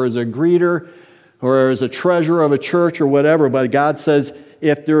usher or as a greeter or as a treasurer of a church or whatever, but God says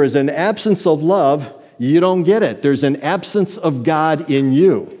if there is an absence of love, you don't get it. There's an absence of God in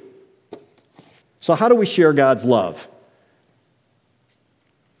you. So how do we share God's love?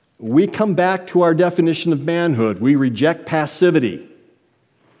 We come back to our definition of manhood. We reject passivity.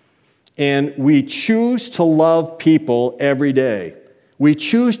 And we choose to love people every day. We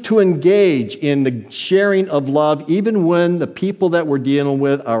choose to engage in the sharing of love even when the people that we're dealing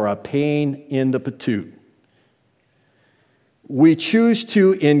with are a pain in the patoot. We choose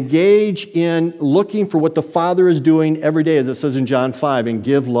to engage in looking for what the Father is doing every day, as it says in John 5, and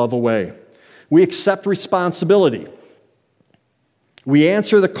give love away. We accept responsibility. We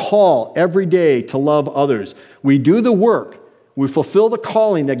answer the call every day to love others. We do the work. We fulfill the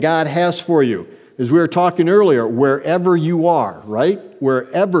calling that God has for you. As we were talking earlier, wherever you are, right?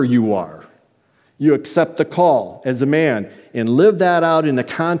 Wherever you are, you accept the call as a man and live that out in the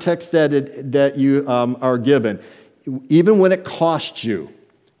context that you are given. Even when it costs you,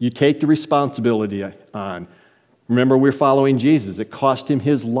 you take the responsibility on. Remember, we're following Jesus. It cost him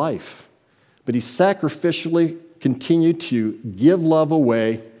his life. But he sacrificially continued to give love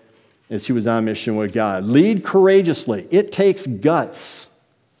away as he was on mission with God. Lead courageously. It takes guts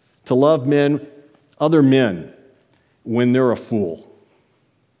to love other men, when they're a fool.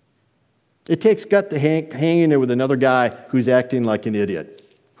 It takes guts to hang in there with another guy who's acting like an idiot,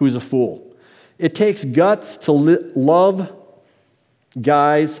 who's a fool. It takes guts to love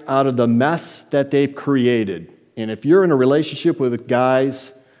guys out of the mess that they've created. And if you're in a relationship with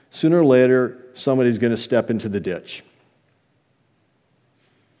guys, sooner or later, somebody's going to step into the ditch.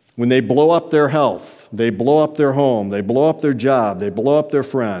 When they blow up their health, they blow up their home, they blow up their job, they blow up their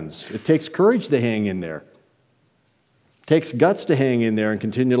friends. It takes courage to hang in there. It takes guts to hang in there and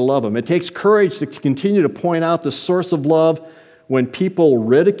continue to love them. It takes courage to continue to point out the source of love when people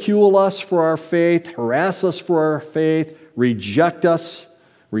ridicule us for our faith, harass us for our faith, reject us,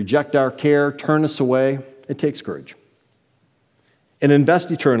 reject our care, turn us away. It takes courage. And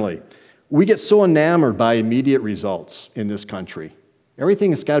invest eternally. We get so enamored by immediate results in this country.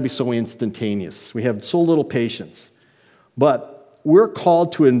 Everything has got to be so instantaneous. We have so little patience. But we're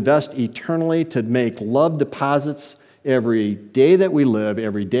called to invest eternally, to make love deposits every day that we live,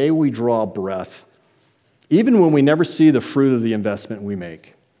 every day we draw breath, even when we never see the fruit of the investment we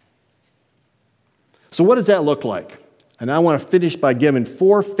make. So what does that look like? And I want to finish by giving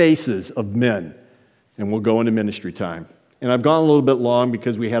 4 faces of men, and we'll go into ministry time. And I've gone a little bit long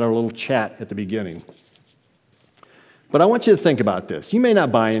because we had our little chat at the beginning. But I want you to think about this. You may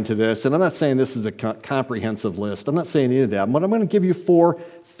not buy into this, and I'm not saying this is a comprehensive list. I'm not saying any of that, but I'm going to give you 4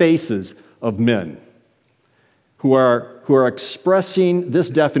 faces of men who are expressing this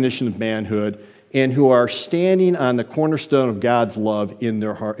definition of manhood and who are standing on the cornerstone of God's love in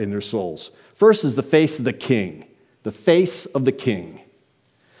their heart, in their souls. First is the face of the king. The face of the king.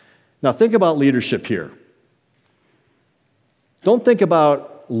 Now think about leadership here. Don't think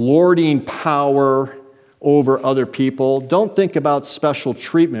about lording power over other people. Don't think about special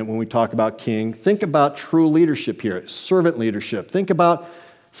treatment when we talk about king. Think about true leadership here, servant leadership. Think about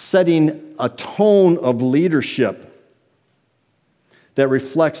setting a tone of leadership that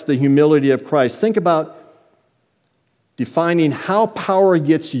reflects the humility of Christ. Think about defining how power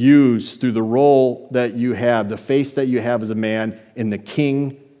gets used through the role that you have, the face that you have as a man, in the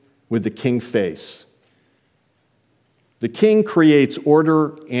king with the king face. The king creates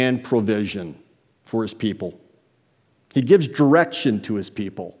order and provision for his people. He gives direction to his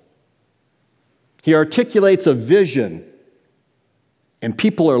people. He articulates a vision, and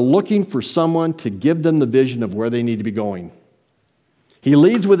people are looking for someone to give them the vision of where they need to be going. He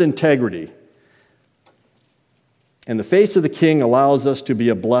leads with integrity. And the face of the king allows us to be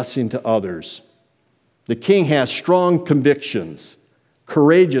a blessing to others. The king has strong convictions,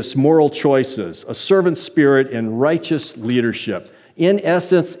 courageous moral choices, a servant spirit, and righteous leadership. In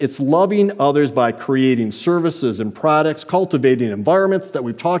essence, it's loving others by creating services and products, cultivating environments that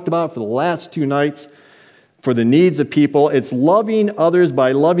we've talked about for the last 2 nights for the needs of people. It's loving others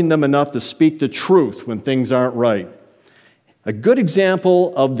by loving them enough to speak the truth when things aren't right. A good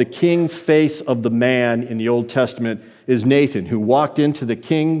example of the king face of the man in the Old Testament is Nathan, who walked into the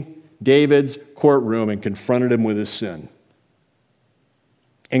King David's courtroom and confronted him with his sin.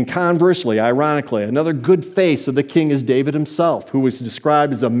 And conversely, ironically, another good face of the king is David himself, who was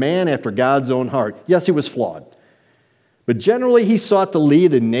described as a man after God's own heart. Yes, he was flawed. But generally, he sought to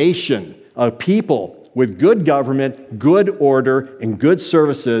lead a nation, a people with good government, good order, and good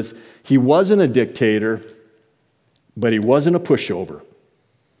services. He wasn't a dictator, but he wasn't a pushover.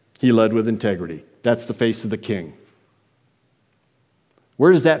 He led with integrity. That's the face of the king.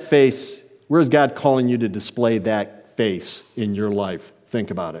 Where is God calling you to display that face in your life? Think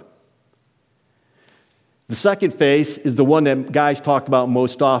about it. The second face is the one that guys talk about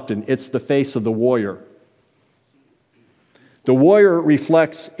most often. It's the face of the warrior. The warrior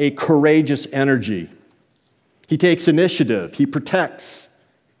reflects a courageous energy. He takes initiative. He protects.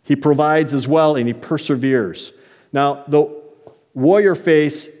 He provides as well, and he perseveres. Now, the warrior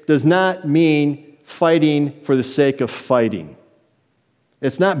face does not mean fighting for the sake of fighting.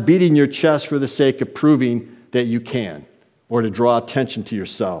 It's not beating your chest for the sake of proving that you can or to draw attention to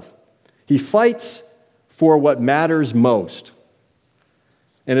yourself. He fights for what matters most.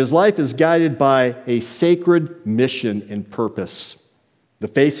 And his life is guided by a sacred mission and purpose. The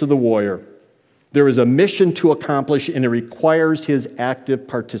face of the warrior. There is a mission to accomplish, and it requires his active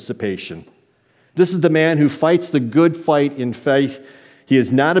participation. This is the man who fights the good fight in faith. He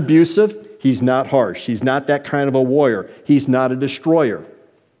is not abusive. He's not harsh. He's not that kind of a warrior. He's not a destroyer.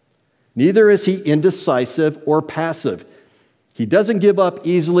 Neither is he indecisive or passive. He doesn't give up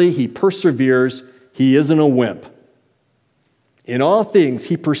easily. He perseveres. He isn't a wimp. In all things,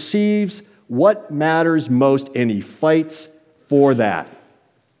 he perceives what matters most, and he fights for that.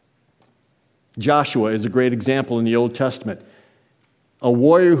 Joshua is a great example in the Old Testament. A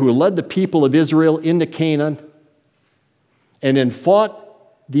warrior who led the people of Israel into Canaan and then fought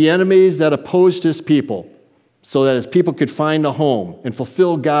the enemies that opposed his people. so that his people could find a home and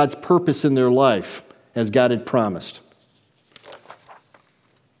fulfill God's purpose in their life as God had promised.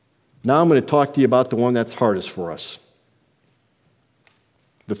 Now I'm going to talk to you about the one that's hardest for us.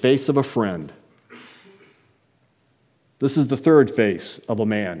 The face of a friend. This is the third face of a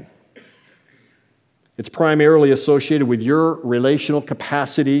man. It's primarily associated with your relational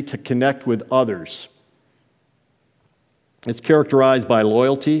capacity to connect with others. It's characterized by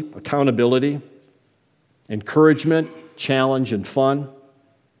loyalty, accountability, encouragement, challenge, and fun.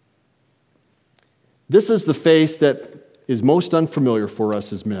 This is the face that is most unfamiliar for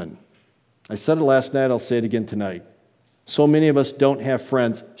us as men. I said it last night, I'll say it again tonight. So many of us don't have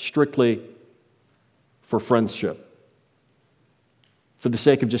friends strictly for friendship, for the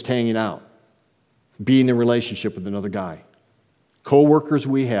sake of just hanging out, being in a relationship with another guy. Co-workers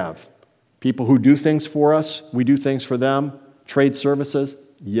we have, people who do things for us, we do things for them. Trade services,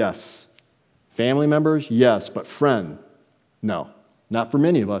 yes. Family members, yes. But friend, no. Not for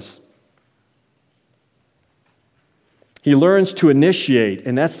many of us. He learns to initiate,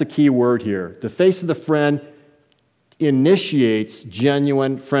 and that's the key word here. The face of the friend initiates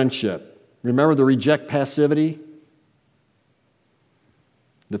genuine friendship. Remember the reject passivity?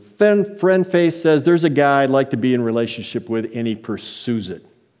 The friend face says, there's a guy I'd like to be in relationship with, and he pursues it.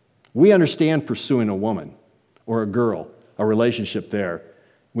 We understand pursuing a woman or a girl, a relationship there.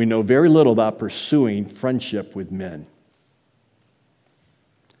 We know very little about pursuing friendship with men.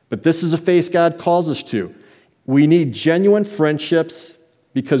 But this is a face God calls us to. We need genuine friendships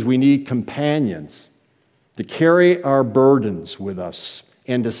because we need companions to carry our burdens with us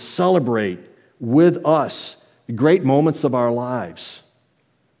and to celebrate with us the great moments of our lives.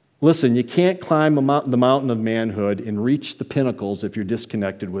 Listen, you can't climb the mountain of manhood and reach the pinnacles if you're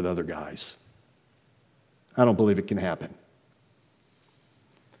disconnected with other guys. I don't believe it can happen.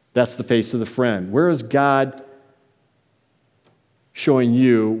 That's the face of the friend. Where is God showing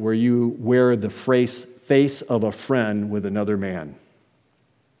you where you wear the face of a friend with another man?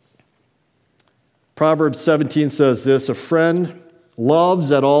 Proverbs 17 says this, a friend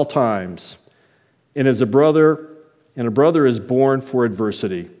loves at all times, and a brother is born for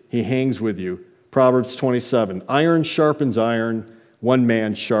adversity. He hangs with you. Proverbs 27, iron sharpens iron, one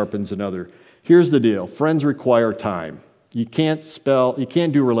man sharpens another. Here's the deal. Friends require time. You can't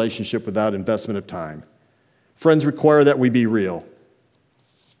do relationship without investment of time. Friends require that we be real.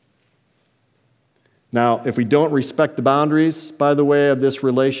 Now, if we don't respect the boundaries, by the way, of this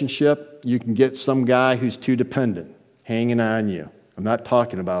relationship, you can get some guy who's too dependent, hanging on you. I'm not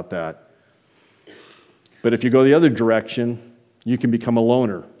talking about that. But if you go the other direction, you can become a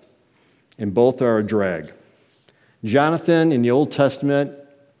loner, and both are a drag. Jonathan in the Old Testament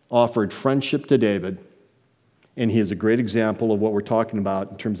offered friendship to David, and he is a great example of what we're talking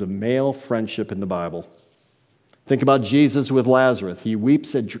about in terms of male friendship in the Bible. Think about Jesus with Lazarus. He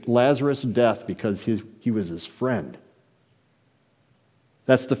weeps at Lazarus' death because he was his friend.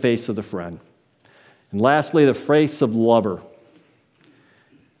 That's the face of the friend. And lastly, the face of the lover.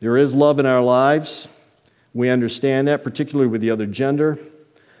 There is love in our lives. We understand that, particularly with the other gender.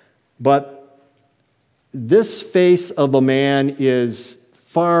 But this face of a man is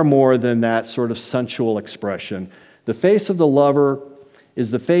far more than that sort of sensual expression. The face of the lover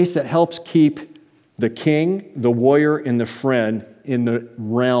is the face that helps keep the king, the warrior, and the friend in the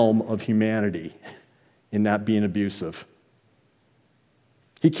realm of humanity and not being abusive.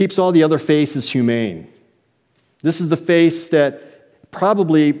 He keeps all the other faces humane. This is the face that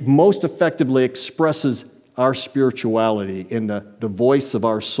probably most effectively expresses our spirituality in the voice of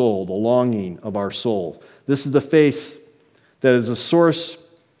our soul, the longing of our soul. This is the face that is a source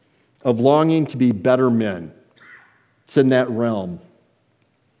of longing to be better men. It's in that realm.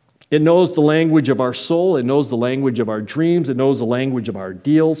 It knows the language of our soul. It knows the language of our dreams. It knows the language of our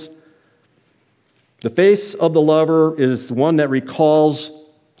ideals. The face of the lover is the one that recalls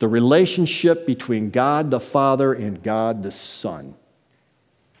the relationship between God the Father and God the Son.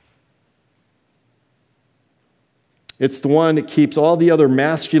 It's the one that keeps all the other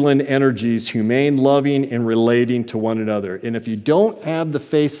masculine energies humane, loving, and relating to one another. And if you don't have the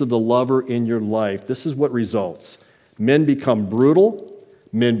face of the lover in your life, this is what results. Men become brutal.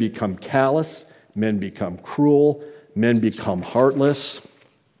 Men become callous. Men become cruel. Men become heartless.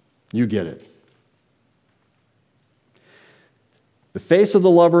 You get it. The face of the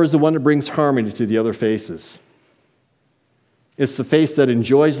lover is the one that brings harmony to the other faces. It's the face that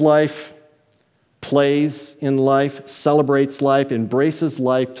enjoys life, plays in life, celebrates life, embraces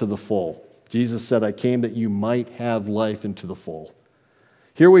life to the full. Jesus said, I came that you might have life into the full.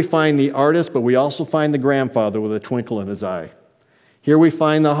 Here we find the artist, but we also find the grandfather with a twinkle in his eye. Here we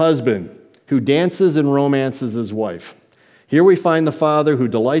find the husband who dances and romances his wife. Here we find the father who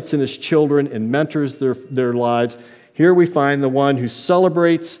delights in his children and mentors their lives. Here we find the one who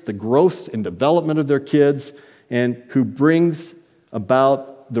celebrates the growth and development of their kids and who brings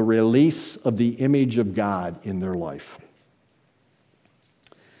about the release of the image of God in their life.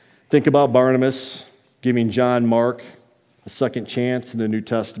 Think about Barnabas giving John Mark a second chance in the New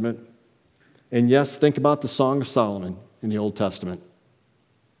Testament. And yes, think about the Song of Solomon in the Old Testament.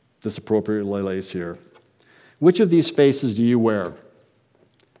 This appropriately lays here. Which of these faces do you wear?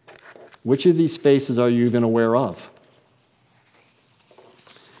 Which of these faces are you even aware of?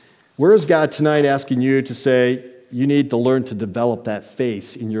 Where is God tonight asking you to say you need to learn to develop that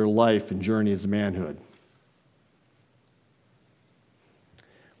face in your life and journey as manhood?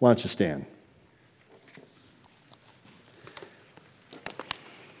 Why don't you stand?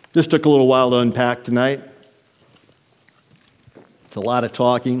 This took a little while to unpack tonight. It's a lot of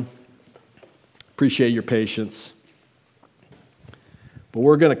talking. Appreciate your patience. But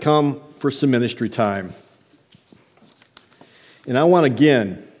we're going to come for some ministry time. And I want to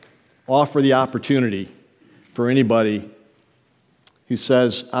again offer the opportunity for anybody who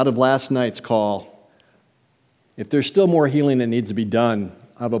says, out of last night's call, if there's still more healing that needs to be done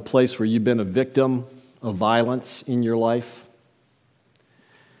out of a place where you've been a victim of violence in your life,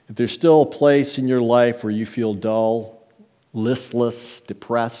 if there's still a place in your life where you feel dull, listless,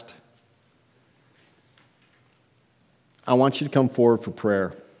 depressed, I want you to come forward for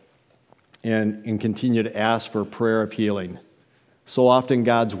prayer and continue to ask for a prayer of healing. So often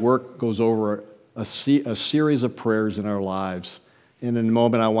God's work goes over a series of prayers in our lives. And in a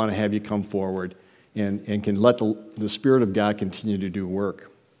moment, I want to have you come forward and can let the Spirit of God continue to do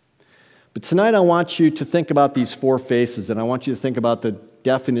work. But tonight I want you to think about these four faces, and I want you to think about the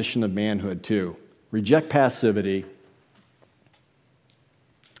definition of manhood too. Reject passivity.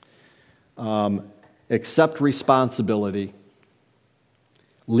 Accept responsibility.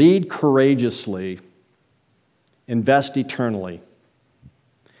 Lead courageously. Invest eternally.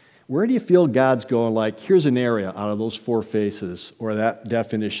 Where do you feel God's going like, here's an area out of those four faces or that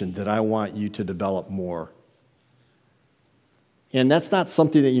definition that I want you to develop more? And that's not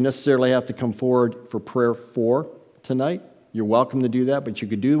something that you necessarily have to come forward for prayer for tonight. You're welcome to do that, but you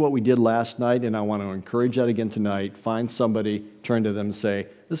could do what we did last night, and I want to encourage that again tonight. Find somebody, turn to them and say,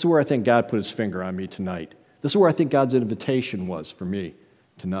 this is where I think God put his finger on me tonight. This is where I think God's invitation was for me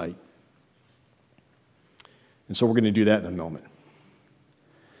tonight. And so we're going to do that in a moment.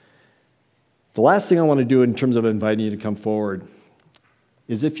 The last thing I want to do in terms of inviting you to come forward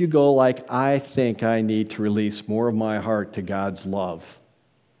is if you go like, I think I need to release more of my heart to God's love,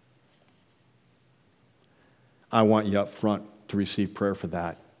 I want you up front to receive prayer for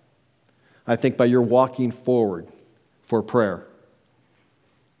that. I think by your walking forward for prayer,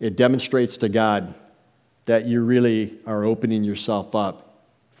 it demonstrates to God that you really are opening yourself up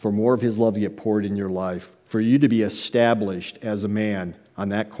for more of his love to get poured in your life, for you to be established as a man on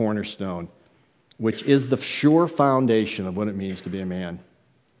that cornerstone, which is the sure foundation of what it means to be a man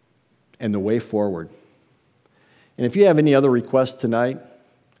and the way forward. And if you have any other requests tonight,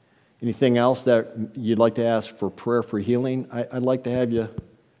 anything else that you'd like to ask for prayer for healing, I'd like to have you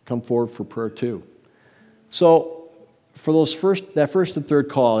come forward for prayer too. So for that first and third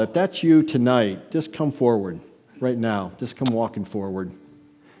call, if that's you tonight, just come forward right now. Just come walking forward.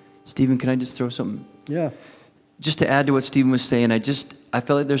 Stephen, can I just throw something? Yeah. Just to add to what Stephen was saying, I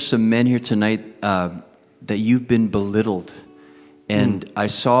felt like there's some men here tonight that you've been belittled. And I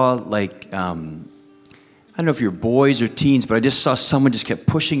saw I don't know if you're boys or teens, but I just saw someone just kept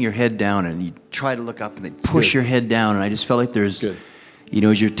pushing your head down, and you try to look up and they push your head down, and I just felt like there's, as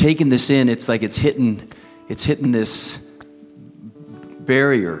you're taking this in, it's like it's hitting this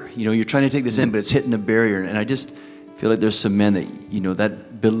barrier. You're trying to take this in, but it's hitting a barrier, and I just feel like there's some men that,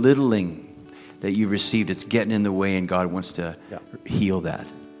 that belittling that you received, it's getting in the way, and God wants to heal that.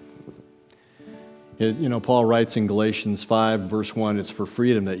 Paul writes in Galatians 5, verse 1, it's for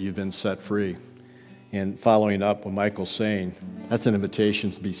freedom that you've been set free. And following up what Michael's saying, that's an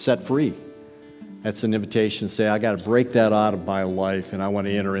invitation to be set free. That's an invitation to say, I got to break that out of my life, and I want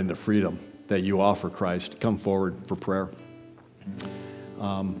to enter into freedom that you offer, Christ. Come forward for prayer.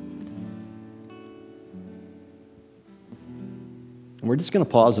 And we're just going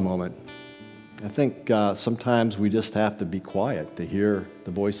to pause a moment. I think sometimes we just have to be quiet to hear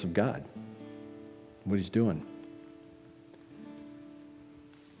the voice of God, what he's doing.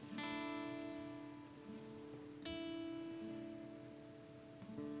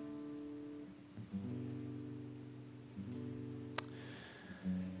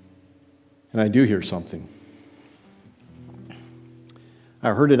 And I do hear something. I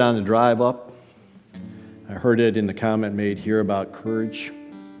heard it on the drive up. I heard it in the comment made here about courage.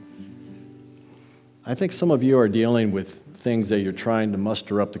 I think some of you are dealing with things that you're trying to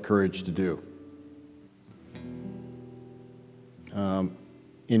muster up the courage to do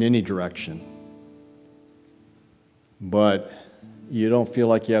in any direction. But you don't feel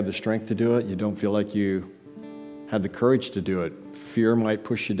like you have the strength to do it. You don't feel like you have the courage to do it. Fear might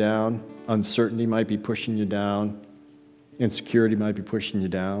push you down. Uncertainty might be pushing you down. Insecurity might be pushing you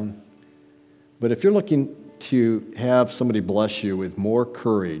down. But if you're looking to have somebody bless you with more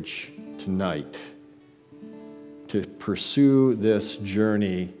courage tonight to pursue this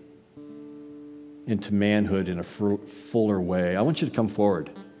journey into manhood in a fuller way, I want you to come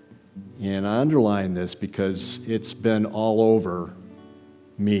forward. And I underline this because it's been all over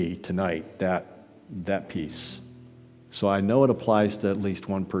me tonight, that piece. So I know it applies to at least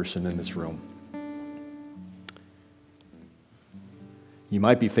one person in this room. You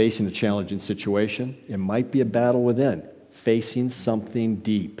might be facing a challenging situation. It might be a battle within, facing something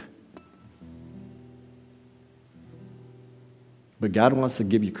deep. But God wants to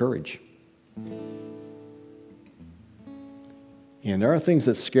give you courage. And there are things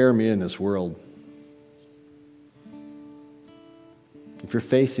that scare me in this world. If you're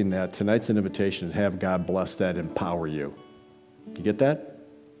facing that, tonight's an invitation to have God bless that, empower you. You get that?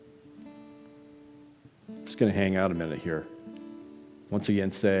 I'm just going to hang out a minute here. Once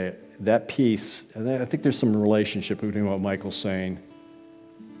again, say that piece, and I think there's some relationship between what Michael's saying.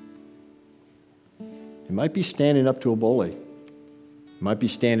 It might be standing up to a bully. It might be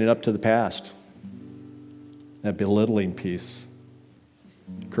standing up to the past. That belittling piece.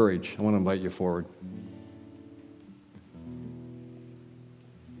 Courage. I want to invite you forward.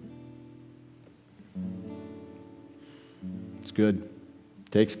 It's good.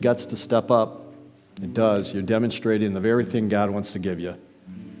 It takes guts to step up. It does. You're demonstrating the very thing God wants to give you.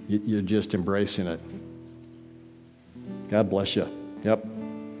 You're just embracing it. God bless you. Yep.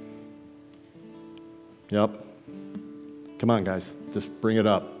 Yep. Come on, guys. Just bring it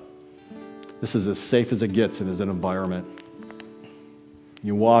up. This is as safe as it gets as an environment.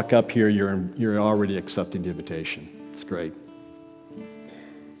 You walk up here, you're already accepting the invitation. It's great.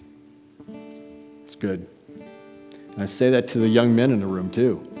 It's good. And I say that to the young men in the room,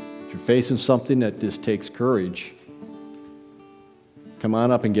 too. If you're facing something that just takes courage, come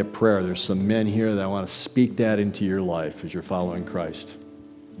on up and get prayer. There's some men here that want to speak that into your life as you're following Christ.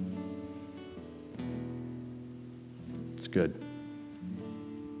 It's good.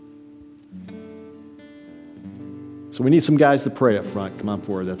 So we need some guys to pray up front. Come on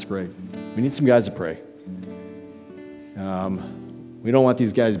forward. That's great. We need some guys to pray. We don't want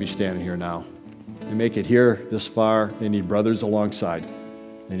these guys to be standing here now. They make it here this far. They need brothers alongside.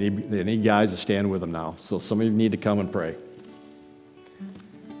 They need guys to stand with them now. So some of you need to come and pray.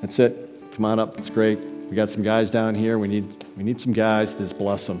 That's it. Come on up. It's great. We got some guys down here. We need some guys to just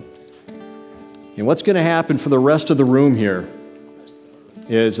bless them. And what's going to happen for the rest of the room here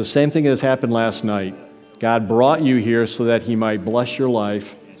is the same thing that has happened last night. God brought you here so that He might bless your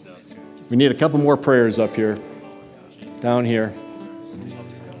life. We need a couple more prayers up here, down here.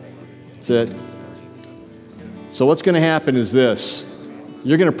 That's it. So what's going to happen is this.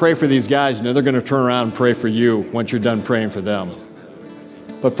 You're going to pray for these guys, and then they're going to turn around and pray for you once you're done praying for them.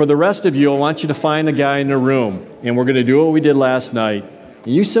 But for the rest of you, I want you to find a guy in the room, and we're going to do what we did last night.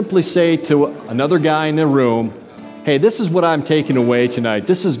 And you simply say to another guy in the room, hey, this is what I'm taking away tonight.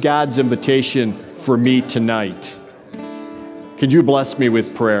 This is God's invitation for me tonight. Could you bless me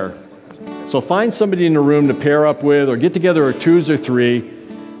with prayer? So find somebody in the room to pair up with, or get together or twos or three.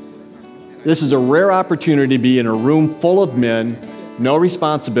 This is a rare opportunity to be in a room full of men, no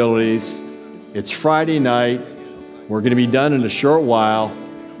responsibilities. It's Friday night. We're going to be done in a short while.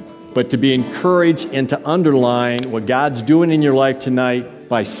 But to be encouraged and to underline what God's doing in your life tonight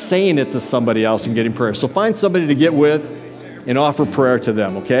by saying it to somebody else and getting prayer. So find somebody to get with and offer prayer to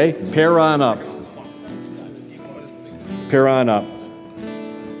them, okay? Pair on up. Pair on up.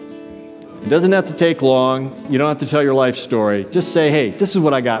 It doesn't have to take long. You don't have to tell your life story. Just say, hey, this is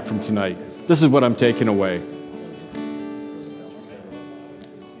what I got from tonight. This is what I'm taking away.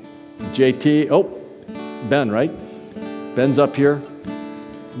 JT, Ben, right? Ben's up here.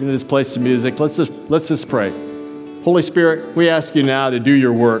 We're going to just play some music. Let's just pray. Holy Spirit, we ask you now to do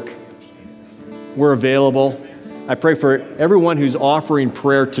your work. We're available. I pray for everyone who's offering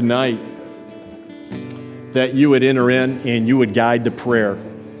prayer tonight that you would enter in and you would guide the prayer.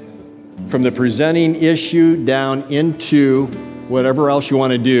 From the presenting issue down into whatever else you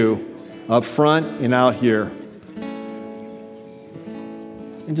want to do, up front and out here.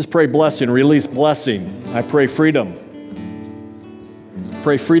 And just pray blessing, release blessing. I pray freedom.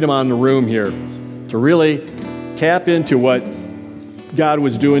 pray freedom on the room here to really tap into what God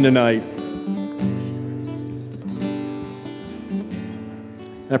was doing tonight.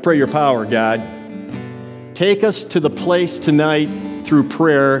 And I pray your power, God. Take us to the place tonight through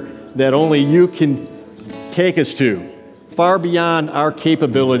prayer that only you can take us to, far beyond our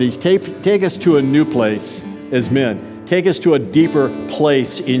capabilities. Take us to a new place as men. Take us to a deeper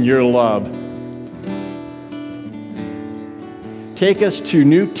place in your love. Take us to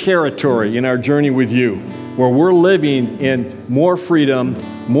new territory in our journey with you, where we're living in more freedom,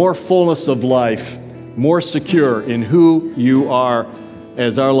 more fullness of life, more secure in who you are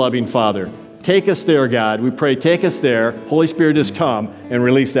as our loving Father. Take us there, God. We pray, take us there. Holy Spirit, just come and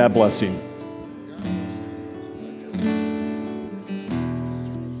release that blessing.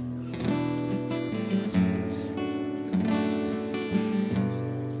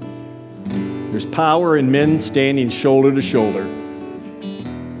 There's power in men standing shoulder to shoulder.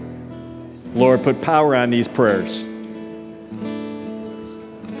 Lord, put power on these prayers.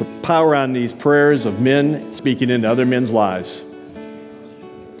 Put power on these prayers of men speaking into other men's lives.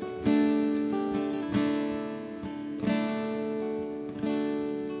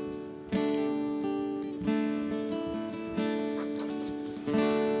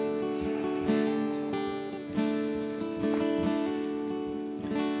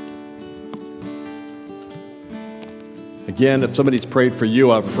 Again, if somebody's prayed for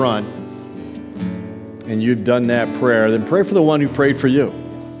you up front and you've done that prayer, then pray for the one who prayed for you.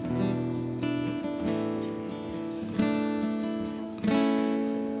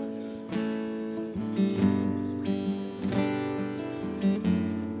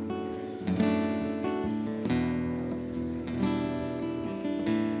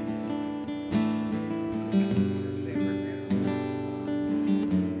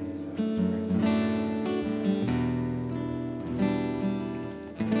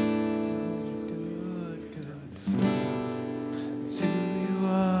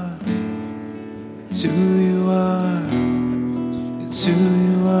 It's who you are, it's who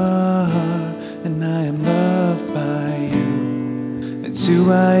you are, and I am loved by you. It's who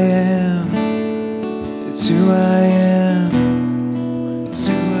I am, it's who I am, it's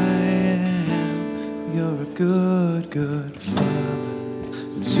who I am. You're a good, good Father.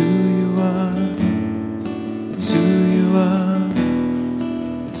 It's who you are, it's who you are,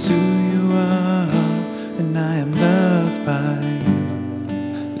 it's who you are, and I am loved by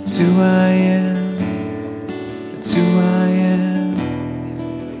you. It's who I am. It's who I am,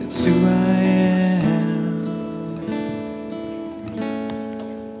 it's who I am.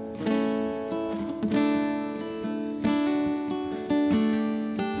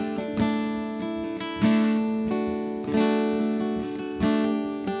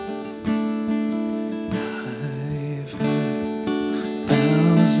 I've heard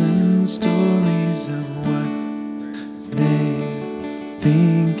 1,000 stories of what they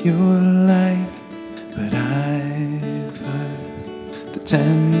think you're like, but I've heard the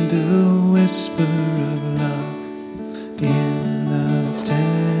tender whisper of love in the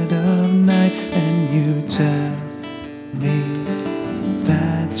dead of night, and you tell me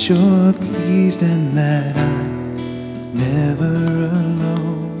that you're pleased and that I'm never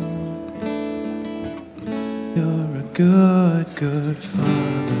alone. You're a good, good Father.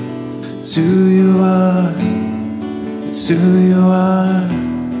 It's who you are, it's who you are,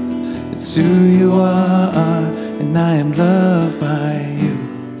 it's who you are, and I am loved by you.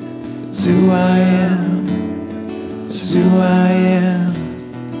 It's who I am, it's who I am,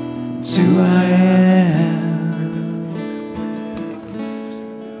 it's who I am.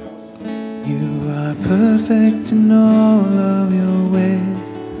 You are perfect in all of your ways.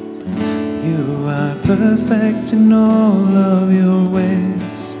 You are perfect in all of your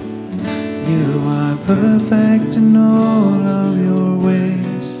ways. You are perfect in all of your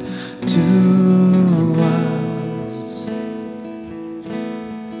ways to us.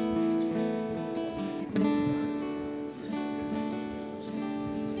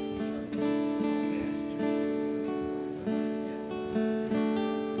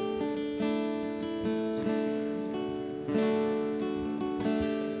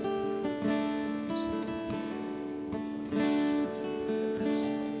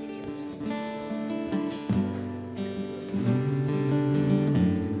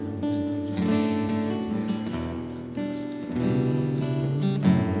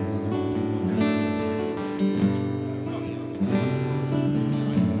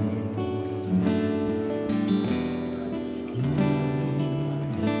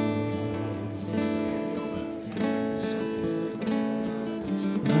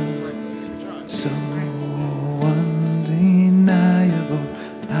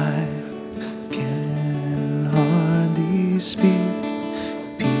 speak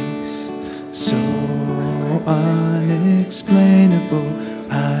peace so unexplainable.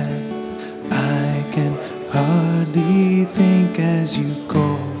 I can hardly think as you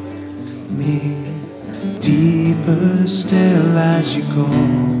call me, deeper still as you call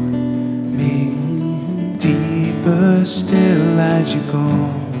me, deeper still as you call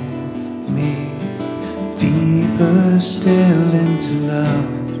me, deeper still into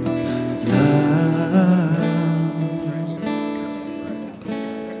love.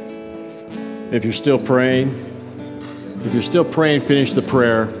 If you're still praying, finish the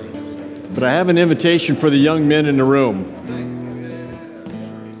prayer. But I have an invitation for the young men in the room.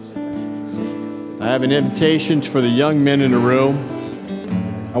 I have an invitation for the young men in the room.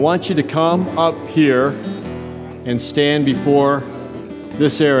 I want you to come up here and stand before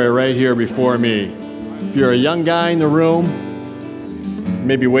this area right here before me. If you're a young guy in the room,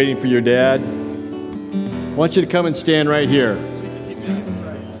 maybe waiting for your dad, I want you to come and stand right here.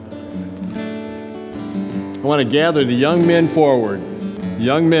 I want to gather the young men forward.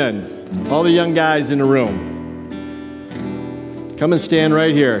 Young men, all the young guys in the room. Come and stand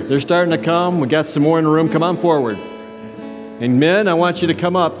right here. They're starting to come. We got some more in the room. Come on forward. And men, I want you to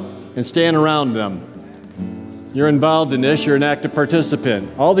come up and stand around them. You're involved in this. You're an active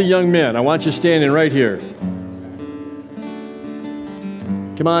participant. All the young men, I want you standing right here.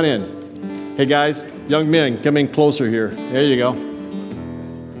 Come on in. Hey guys, young men, come in closer here. There you go.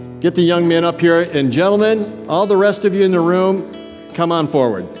 Get the young men up here. And gentlemen, all the rest of you in the room, come on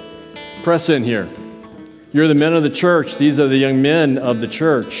forward. Press in here. You're the men of the church. These are the young men of the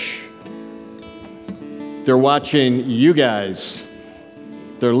church. They're watching you guys.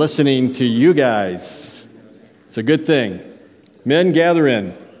 They're listening to you guys. It's a good thing. Men, gather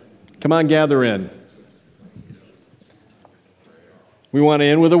in. Come on, gather in. We want to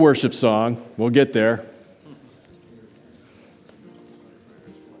end with a worship song. We'll get there.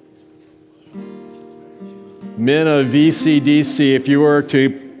 Men of VCDC, if you were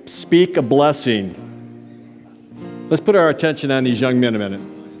to speak a blessing, let's put our attention on these young men a minute.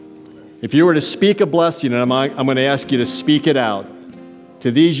 If you were to speak a blessing, and I'm going to ask you to speak it out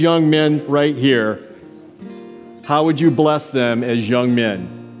to these young men right here, how would you bless them as young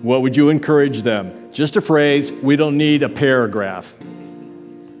men? What would you encourage them? Just a phrase. We don't need a paragraph.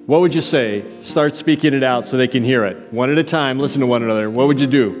 What would you say? Start speaking it out so they can hear it. One at a time, listen to one another. What would you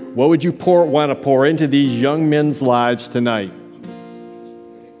do? What would you want to pour into these young men's lives tonight?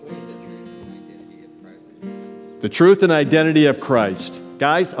 The truth and identity of Christ.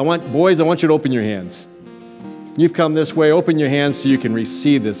 Guys, boys, I want you to open your hands. You've come this way, open your hands so you can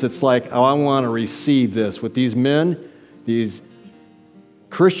receive this. It's like, oh, I want to receive this. What these men, these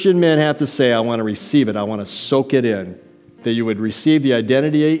Christian men have to say, I want to receive it. I want to soak it in. That you would receive the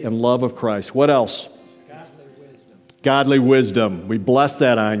identity and love of Christ. What else? Godly wisdom. Godly wisdom. We bless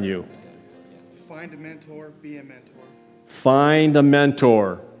that on you. Find a mentor, be a mentor. Find a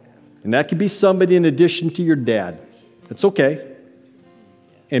mentor. And that could be somebody in addition to your dad. That's okay.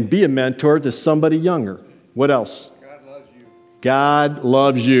 And be a mentor to somebody younger. What else? God loves you. God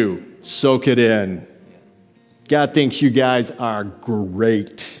loves you. Soak it in. God thinks you guys are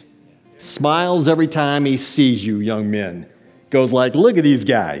great. Smiles every time he sees you, young men. Goes like, look at these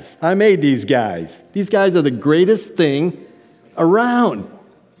guys. I made these guys. These guys are the greatest thing around.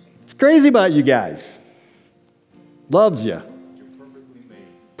 It's crazy about you guys. Loves you.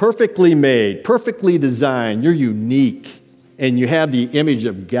 Perfectly made, perfectly designed. You're unique. And you have the image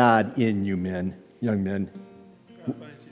of God in you, men, young men.